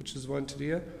 which is 1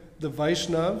 Tadiya, the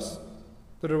Vaishnavas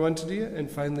that are 1 Tadiya, and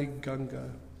finally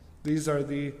Ganga. These are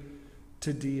the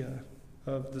Tadiya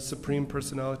of the Supreme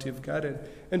Personality of Godhead.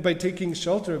 And by taking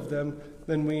shelter of them,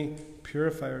 then we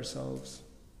purify ourselves.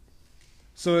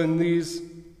 So in these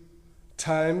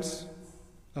times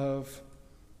of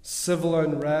civil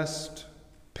unrest,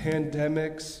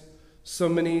 pandemics, so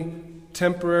many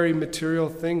temporary material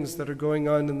things that are going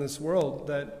on in this world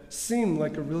that seem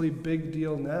like a really big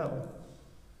deal now.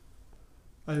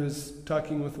 I was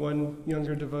talking with one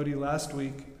younger devotee last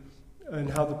week and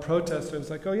how the protest, I was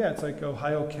like, oh yeah, it's like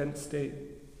Ohio, Kent State.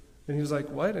 And he was like,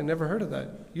 what? I never heard of that.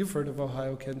 You've heard of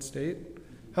Ohio, Kent State.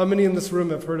 How many in this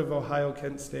room have heard of Ohio,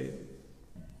 Kent State?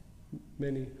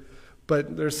 Many.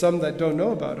 But there's some that don't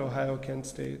know about Ohio, Kent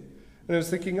State. And I was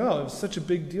thinking, oh, it was such a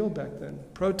big deal back then.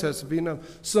 Protests, Vietnam.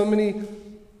 So many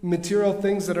material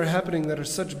things that are happening that are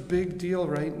such a big deal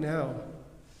right now.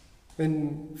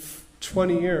 In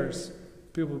 20 years,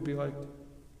 people would be like,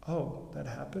 oh, that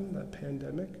happened, that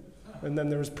pandemic? And then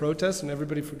there was protests and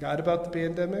everybody forgot about the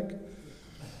pandemic.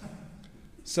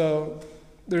 So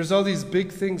there's all these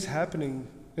big things happening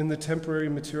in the temporary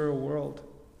material world.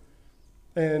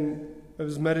 And I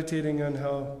was meditating on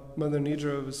how Mother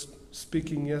Nidra was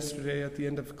speaking yesterday at the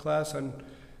end of class on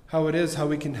how it is, how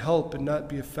we can help and not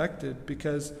be affected,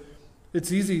 because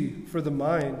it's easy for the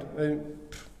mind,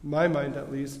 my mind at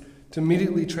least, to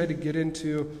immediately try to get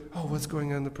into, oh, what's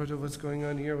going on in the protest, what's going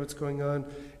on here, what's going on,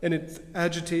 and it's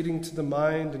agitating to the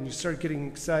mind, and you start getting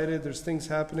excited, there's things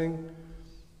happening,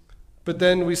 but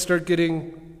then we start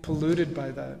getting polluted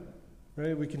by that,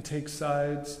 right? We can take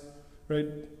sides, right?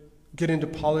 Get into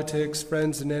politics,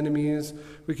 friends and enemies.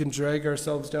 We can drag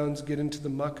ourselves down to get into the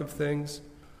muck of things.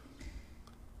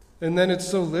 And then it's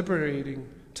so liberating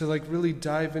to really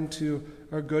dive into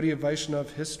our Gaudiya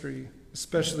Vaishnav history,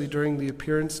 especially during the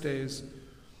appearance days,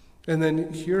 and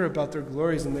then hear about their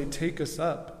glories, and they take us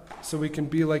up so we can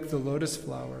be like the lotus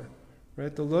flower,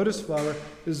 right? The lotus flower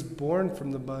is born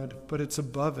from the mud, but it's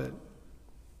above it.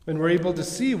 And we're able to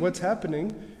see what's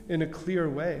happening in a clear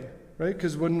way, right?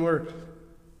 Because when we're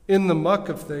in the muck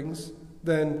of things,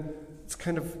 then it's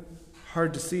kind of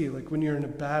hard to see. Like when you're in a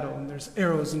battle and there's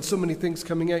arrows and so many things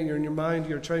coming at you in your mind,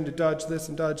 you're trying to dodge this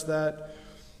and dodge that,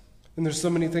 and there's so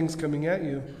many things coming at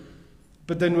you.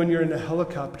 But then when you're in a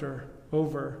helicopter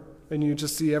over and you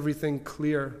just see everything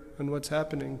clear on what's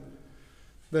happening,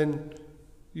 then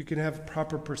you can have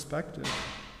proper perspective.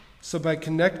 So by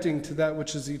connecting to that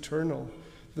which is eternal,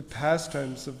 the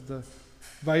pastimes of the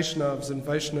Vaishnavas and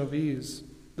Vaishnavis,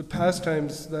 the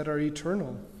pastimes that are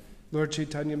eternal, Lord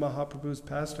Chaitanya Mahaprabhu's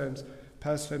pastimes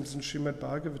in Srimad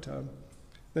Bhagavatam,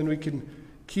 then we can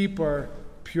keep our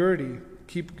purity,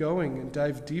 keep going and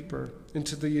dive deeper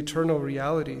into the eternal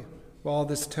reality while all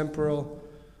this temporal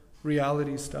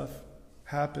reality stuff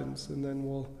happens, and then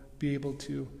we'll be able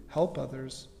to help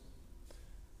others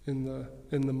in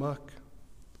the muck.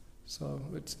 So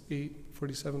it's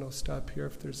 8:47. I'll stop here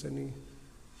if there's any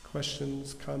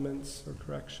questions, comments, or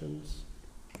corrections.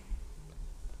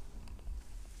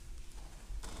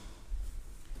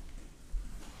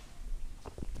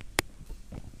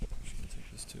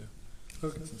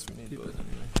 Okay. Since we need both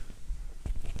anyway.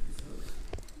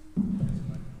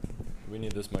 We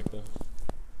need this mic though.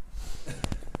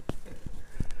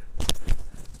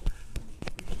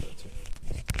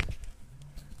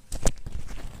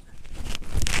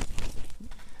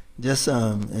 Just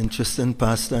interesting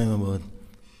pastime about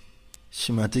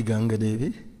Shrimati Ganga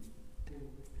Devi.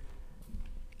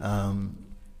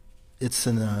 It's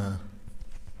in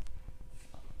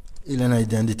Inland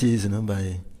Identities,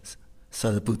 by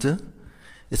Sariputta.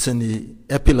 It's in the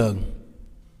epilogue.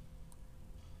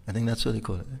 I think that's what they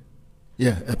call it.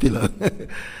 Yeah, epilogue.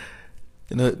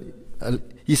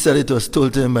 He said it was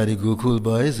told to him by the Gokul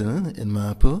boys in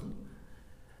Mayapur.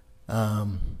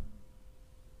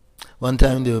 One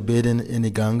time they were bathing in the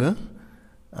Ganga,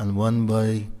 and one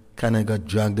boy kind of got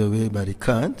dragged away by the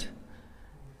current,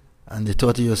 and they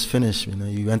thought he was finished.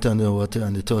 He went underwater,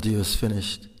 and they thought he was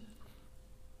finished.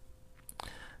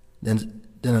 Then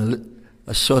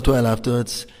a short while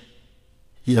afterwards,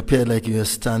 he appeared like he was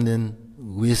standing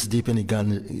waist deep in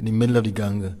the middle of the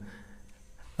Ganga,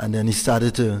 and then he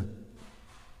started to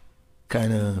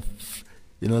kind of,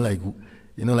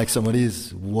 like somebody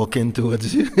is walking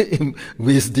towards you,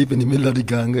 waist deep in the middle of the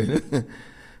Ganga,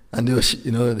 and they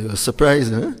were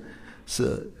surprised.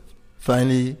 So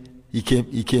finally, he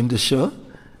came to shore,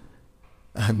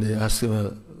 and they asked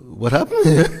him, what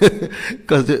happened?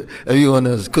 Because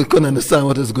everyone couldn't understand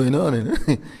what was going on,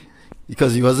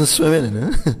 because he wasn't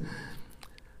swimming.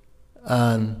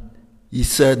 And he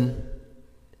said,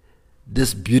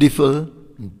 this beautiful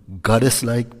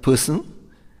goddess-like person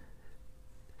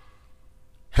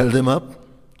held him up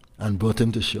and brought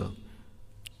him to shore.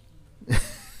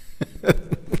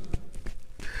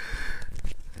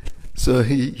 So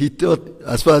he thought,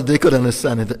 as far as they could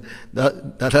understand it,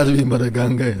 that had to be Mother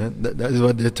Ganga. That is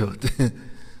what they thought.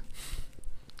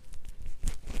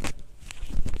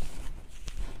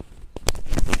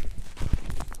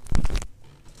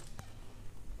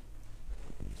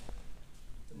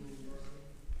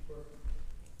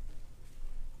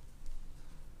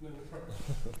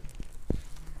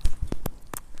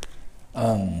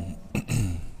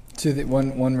 To the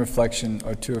one reflection,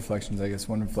 or two reflections, I guess.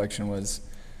 One reflection was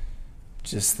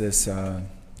just this, the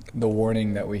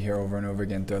warning that we hear over and over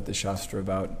again throughout the Shastra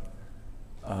about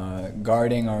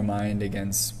guarding our mind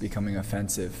against becoming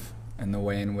offensive, and the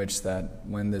way in which that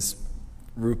when this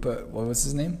Rupa, what was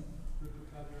his name?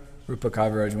 Rupa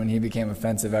Kaviraj, when he became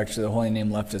offensive, actually the holy name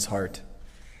left his heart.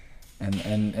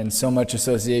 And so much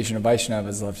association of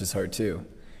Vaishnavas left his heart too.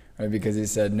 Right, because he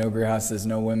said, no grihastas,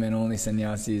 no women, only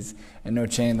sannyasis, and no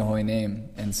chanting the holy name.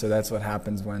 And so that's what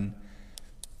happens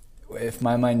if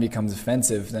my mind becomes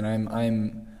offensive, then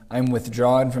I'm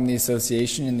withdrawn from the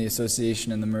association, and the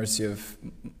association and the mercy of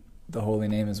the holy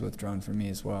name is withdrawn from me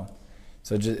as well.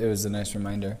 So it was a nice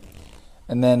reminder.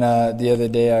 And then the other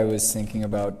day I was thinking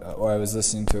about, or I was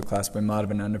listening to a class by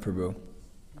Madhavananda Prabhu,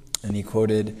 and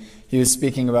he was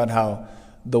speaking about how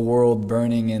the world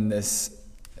burning in this.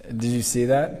 Did you see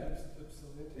that?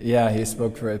 Yeah, he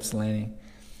spoke for Ypsilanti.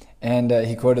 And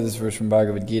he quoted this verse from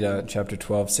Bhagavad Gita, chapter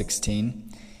 12:16.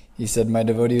 He said, my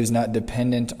devotee who is not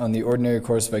dependent on the ordinary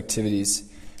course of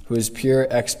activities, who is pure,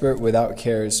 expert, without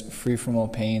cares, free from all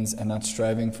pains, and not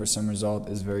striving for some result,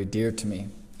 is very dear to me.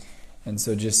 And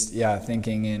so just,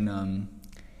 thinking in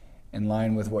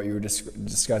line with what you were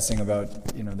discussing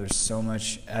about, there's so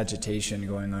much agitation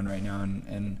going on right now,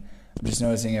 and I'm just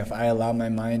noticing if I allow my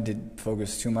mind to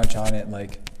focus too much on it,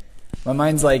 my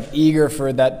mind's eager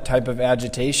for that type of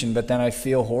agitation, but then I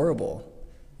feel horrible,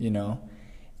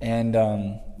 And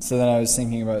so then I was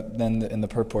thinking about, in the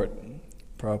purport,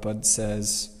 Prabhupada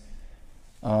says,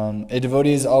 a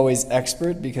devotee is always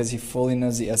expert because he fully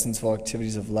knows the essence of all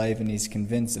activities of life, and he's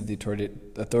convinced of the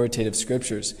authoritative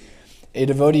scriptures. A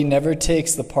devotee never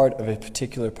takes the part of a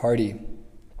particular party.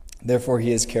 Therefore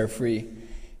he is carefree.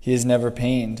 He is never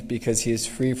pained because he is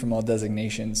free from all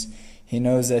designations. He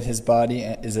knows that his body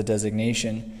is a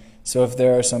designation, so if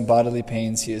there are some bodily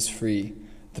pains, he is free.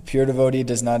 The pure devotee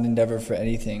does not endeavor for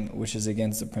anything which is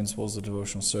against the principles of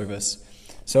devotional service.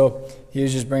 So he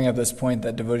was just bringing up this point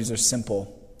that devotees are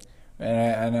simple.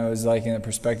 And I was liking the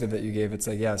perspective that you gave. It's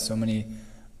so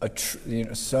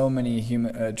many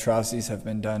human atrocities have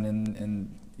been done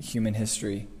in human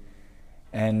history.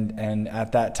 And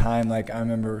at that time, I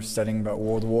remember studying about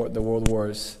the world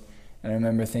wars, and I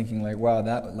remember thinking, wow,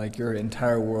 that your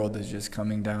entire world is just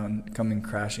coming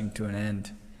crashing to an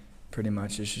end. Pretty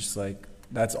much, it's just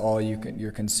that's all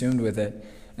you're consumed with it.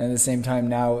 And at the same time,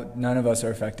 now none of us are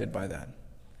affected by that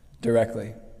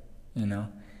directly,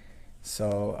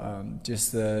 So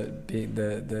just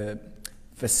the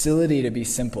facility to be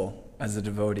simple as a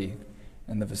devotee,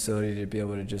 and the facility to be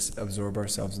able to just absorb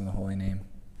ourselves in the holy name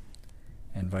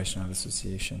and Vaishnava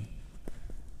association.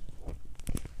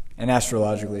 And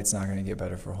astrologically, it's not going to get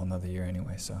better for a whole nother year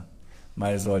anyway, so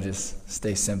might as well just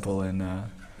stay simple and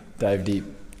dive deep.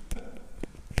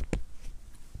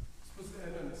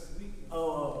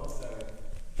 Oh, sorry.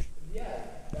 Yeah,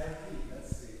 dive deep,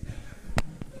 that's sweet.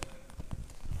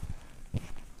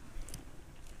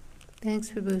 Thanks,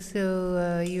 Prabhu.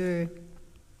 So you're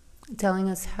telling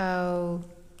us how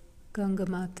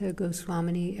Gangamata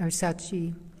Goswamini, or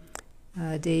Sachi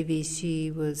Devi,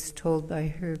 she was told by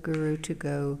her guru to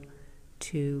go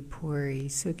to Puri.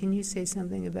 So can you say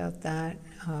something about that,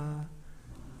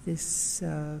 this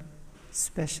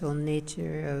special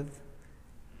nature of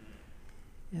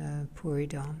Puri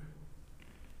Dham?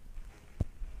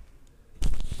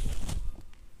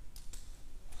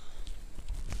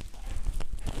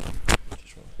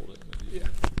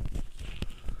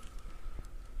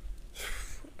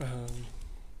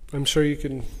 I'm sure you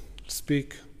can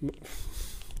speak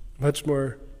much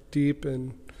more deep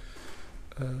and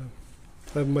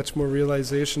have much more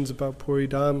realizations about Puri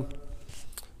Dham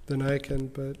than I can,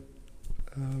 but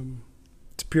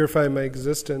to purify my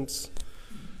existence,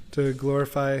 to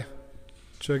glorify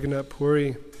Jagannath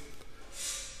Puri,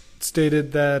 it's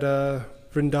stated that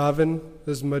Vrindavan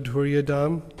is Madhurya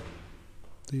Dham,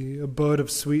 the abode of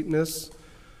sweetness.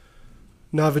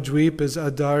 Navadvip is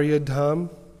Adarya Dham,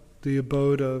 the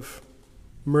abode of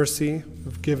mercy,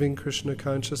 of giving Krishna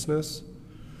consciousness.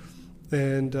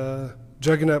 And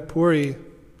Jagannath Puri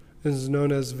is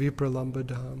known as Vipralamba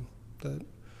Dham, that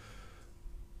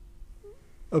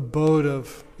abode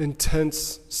of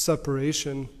intense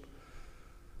separation.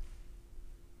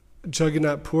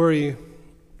 Jagannath Puri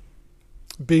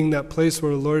being that place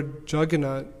where Lord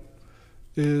Jagannath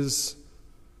is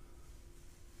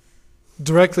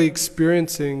directly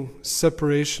experiencing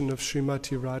separation of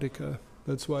Srimati Radhika.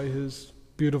 That's why his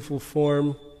beautiful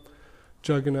form,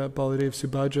 Jagannath, Baladev,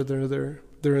 Subhadra,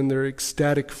 they're in their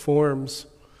ecstatic forms,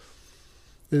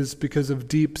 is because of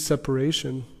deep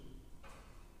separation.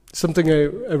 Something I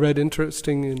read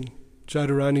interesting in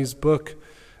Jadharani's book,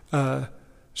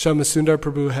 Shyamasundar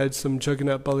Prabhu had some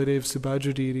Jagannath, Baladev,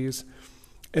 Subhadra deities,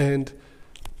 and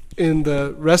in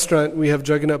the restaurant we have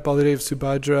Jagannath, Baladev,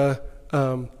 Subhadra,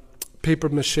 paper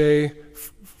mache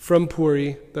from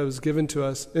Puri that was given to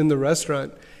us in the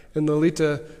restaurant. And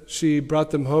Lalita, she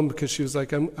brought them home because she was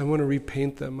like, I want to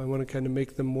repaint them. I want to kind of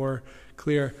make them more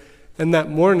clear. And that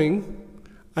morning,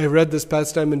 I read this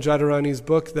pastime in Jadharani's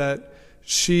book that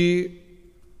she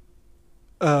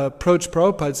approached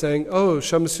Prabhupada saying, oh,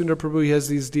 Shyamasundar Prabhu, he has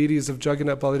these deities of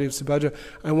Jagannath, Baladev, Subhadra.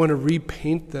 I want to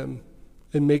repaint them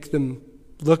and make them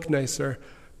look nicer.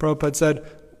 Prabhupada said,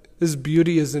 his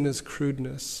beauty is in his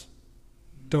crudeness.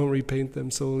 Don't repaint them.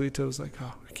 So Lalita was like,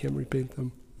 oh, I can't repaint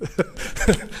them.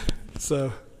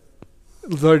 So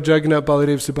Lord Jagannath,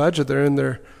 Baladev, Subhadra, they're in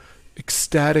their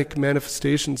ecstatic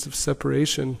manifestations of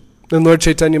separation. And Lord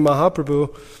Chaitanya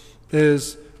Mahaprabhu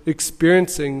is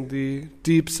experiencing the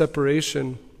deep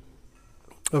separation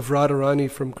of Radharani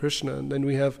from Krishna. And then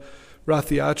we have Rath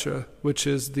Yatra, which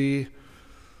is the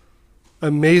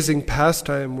amazing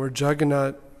pastime where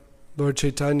Jagannath, Lord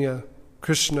Chaitanya,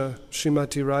 Krishna,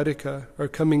 Srimati Radhika are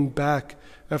coming back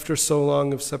after so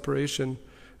long of separation.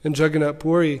 In Jagannath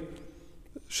Puri,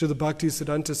 Srila Bhakti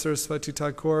Siddhanta Saraswati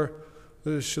Thakur,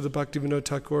 Srila Bhakti Vinod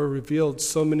Thakur revealed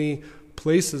so many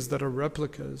places that are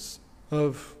replicas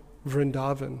of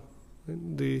Vrindavan.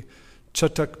 The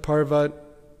Chatak Parvat,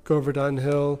 Govardhan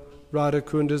Hill, Radha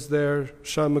Kund is there,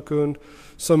 Shamakund,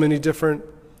 so many different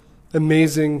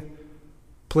amazing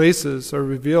places are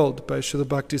revealed by Srila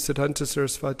Bhakti Siddhanta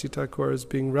Saraswati Thakur as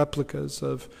being replicas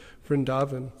of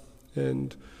Vrindavan.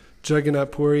 And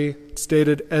Jagannath Puri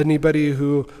stated anybody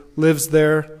who lives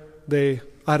there, they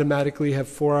automatically have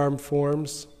four-arm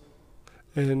forms.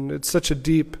 And it's such a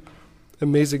deep,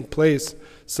 amazing place.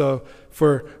 So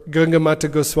for Ganga Mata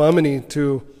Goswamini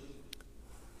to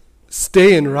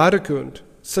stay in Radhakund,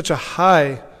 such a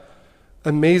high,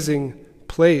 amazing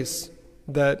place,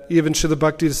 that even Srila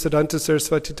Bhakti Siddhanta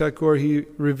Saraswati Thakur, he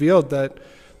revealed that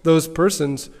those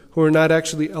persons who are not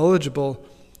actually eligible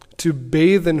to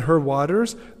bathe in her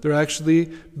waters, they're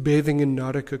actually bathing in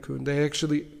Naraka Kund. They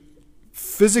actually,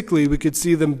 physically, we could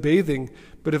see them bathing,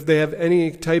 but if they have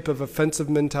any type of offensive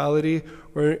mentality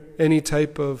or any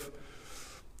type of,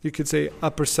 you could say,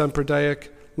 upper Sampradayak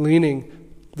leaning,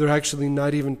 they're actually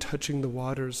not even touching the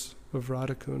waters of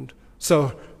Radhakund.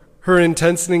 So her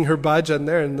intensing her bhajan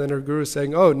there, and then her guru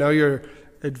saying, oh, now you're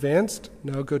advanced,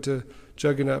 now go to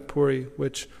Jagannath Puri,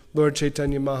 which Lord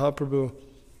Chaitanya Mahaprabhu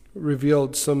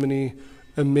revealed so many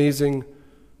amazing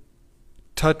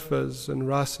tattvas and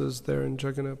rasas there in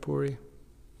Jagannath Puri.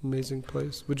 Amazing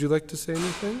place. Would you like to say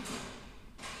anything?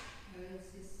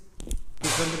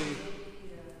 Does somebody...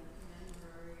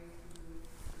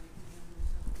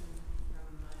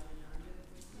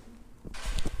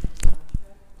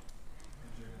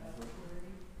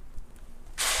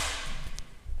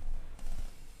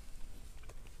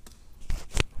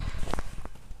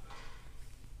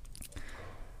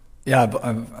 Yeah, but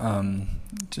I'm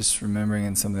just remembering,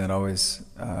 and something that always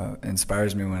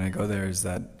inspires me when I go there is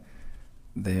that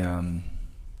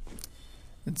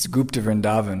it's Gupta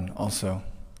Vrindavan also.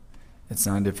 It's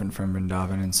not different from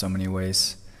Vrindavan in so many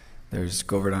ways. There's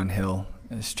Govardhan Hill,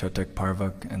 there's Chatak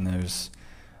Parvak, and there's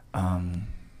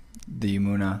the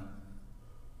Yamuna,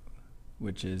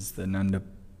 which is the Danda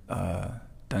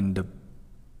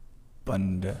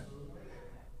Banda.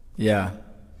 Yeah.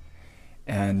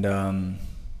 And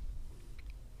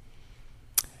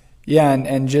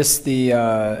and just the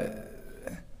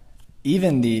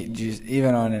even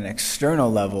on an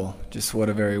external level, just what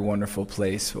a very wonderful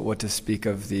place. But what to speak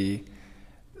of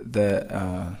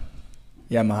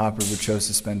Mahaprabhu chose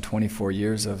to spend 24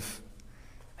 years of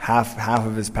half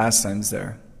of his pastimes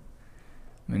there.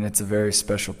 I mean, it's a very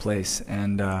special place.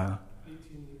 And 18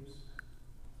 years.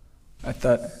 I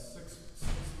thought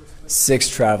 6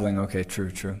 traveling. Okay,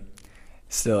 true.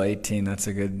 Still 18. That's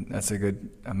a good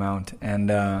amount. And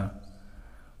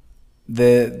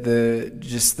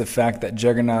just the fact that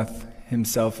Jagannath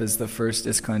himself is the first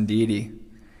ISKCON deity,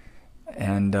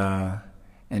 and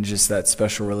just that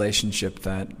special relationship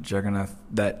that Jagannath,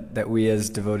 that we as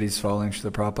devotees following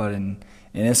Srila Prabhupada in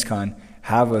ISKCON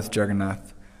have with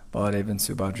Jagannath, Baladev and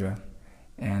Subhadra,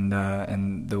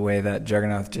 and the way that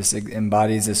Jagannath just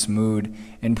embodies this mood,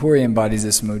 and Puri embodies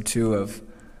this mood too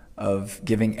of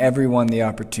giving everyone the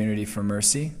opportunity for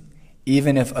mercy,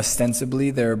 even if ostensibly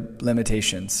there are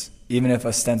limitations, even if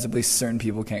ostensibly certain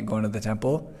people can't go into the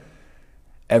temple.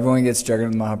 Everyone gets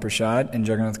Jagannath Mahaprasad, and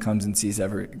Jagannath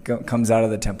comes out of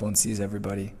the temple and sees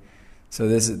everybody. So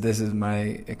this is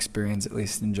my experience, at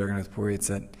least in Jagannath Puri. It's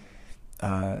that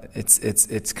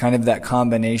it's kind of that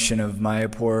combination of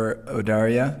Mayapur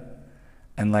Audarya,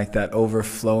 and like that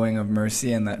overflowing of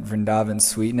mercy and that Vrindavan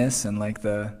sweetness, and like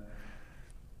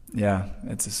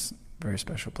it's a very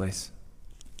special place.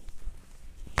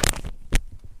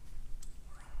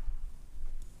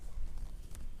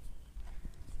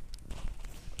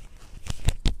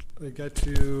 I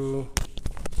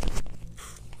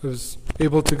was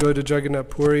able to go to Jagannath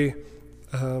Puri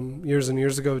years and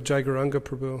years ago with Jaigaranga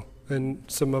Prabhu and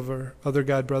some of our other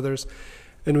God brothers,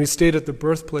 and we stayed at the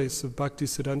birthplace of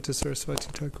Bhaktisiddhanta Saraswati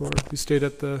Thakur. We stayed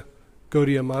at the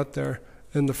Gaudiya Math there,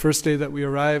 and the first day that we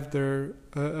arrived there,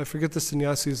 I forget the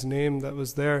sannyasi's name that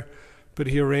was there, but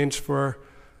he arranged for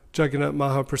Jagannath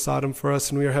Mahaprasadam for us,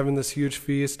 and we were having this huge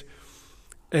feast,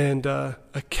 and a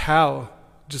cow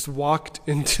just walked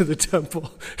into the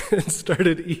temple and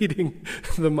started eating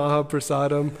the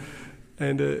Mahaprasadam,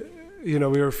 and we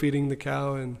were feeding the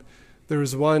cow, and there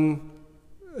was one.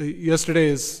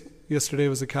 Yesterday was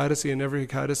Ekadasi, and every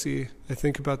Ekadasi I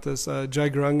think about this.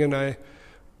 Jaigaranga and I,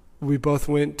 we both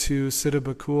went to Siddha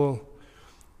Bakul,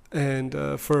 and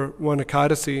for one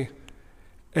Ekadasi,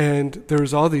 and there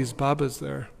was all these Babas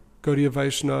there, Gaudiya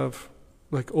Vaishnav,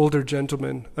 like older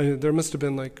gentlemen. There must have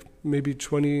been like maybe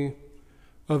 20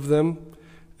 of them,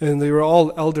 and they were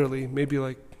all elderly, maybe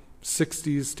like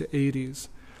 60s to 80s,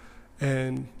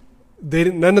 and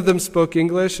none of them spoke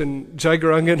English, and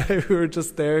Jaigaranga and I, we were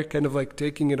just there kind of like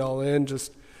taking it all in,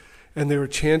 and they were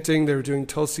chanting, they were doing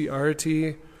Tulsi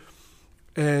Arati,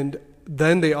 and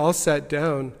then they all sat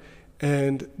down,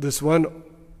 and this one,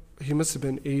 he must have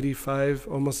been 85,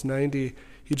 almost 90,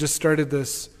 he just started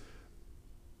this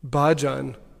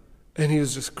bhajan, and he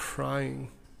was just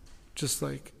crying, just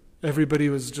like everybody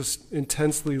was just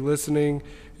intensely listening,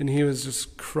 and he was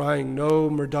just crying. No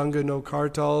mridanga, no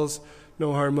kartals,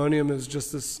 no harmonium. It was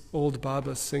just this old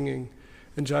Baba singing.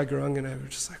 And Jaigaranga and I were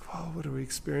just like, wow, what are we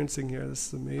experiencing here? This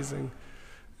is amazing.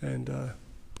 And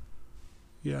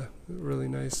really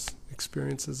nice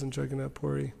experiences in Jagannath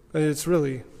Puri. And it's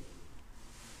really,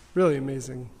 really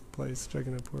amazing place,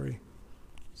 Jagannath Puri.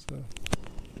 So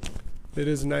it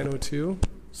is 9:02,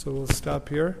 so we'll stop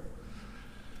here.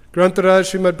 Grantaraj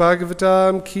Srimad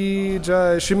Bhagavatam ki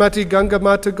jai, Srimati Ganga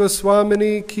Mata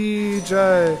Goswamini ki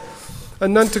jai,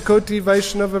 Anantakoti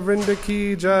Vaishnava Vrinda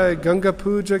ki jai, Ganga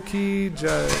Puja ki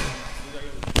jai.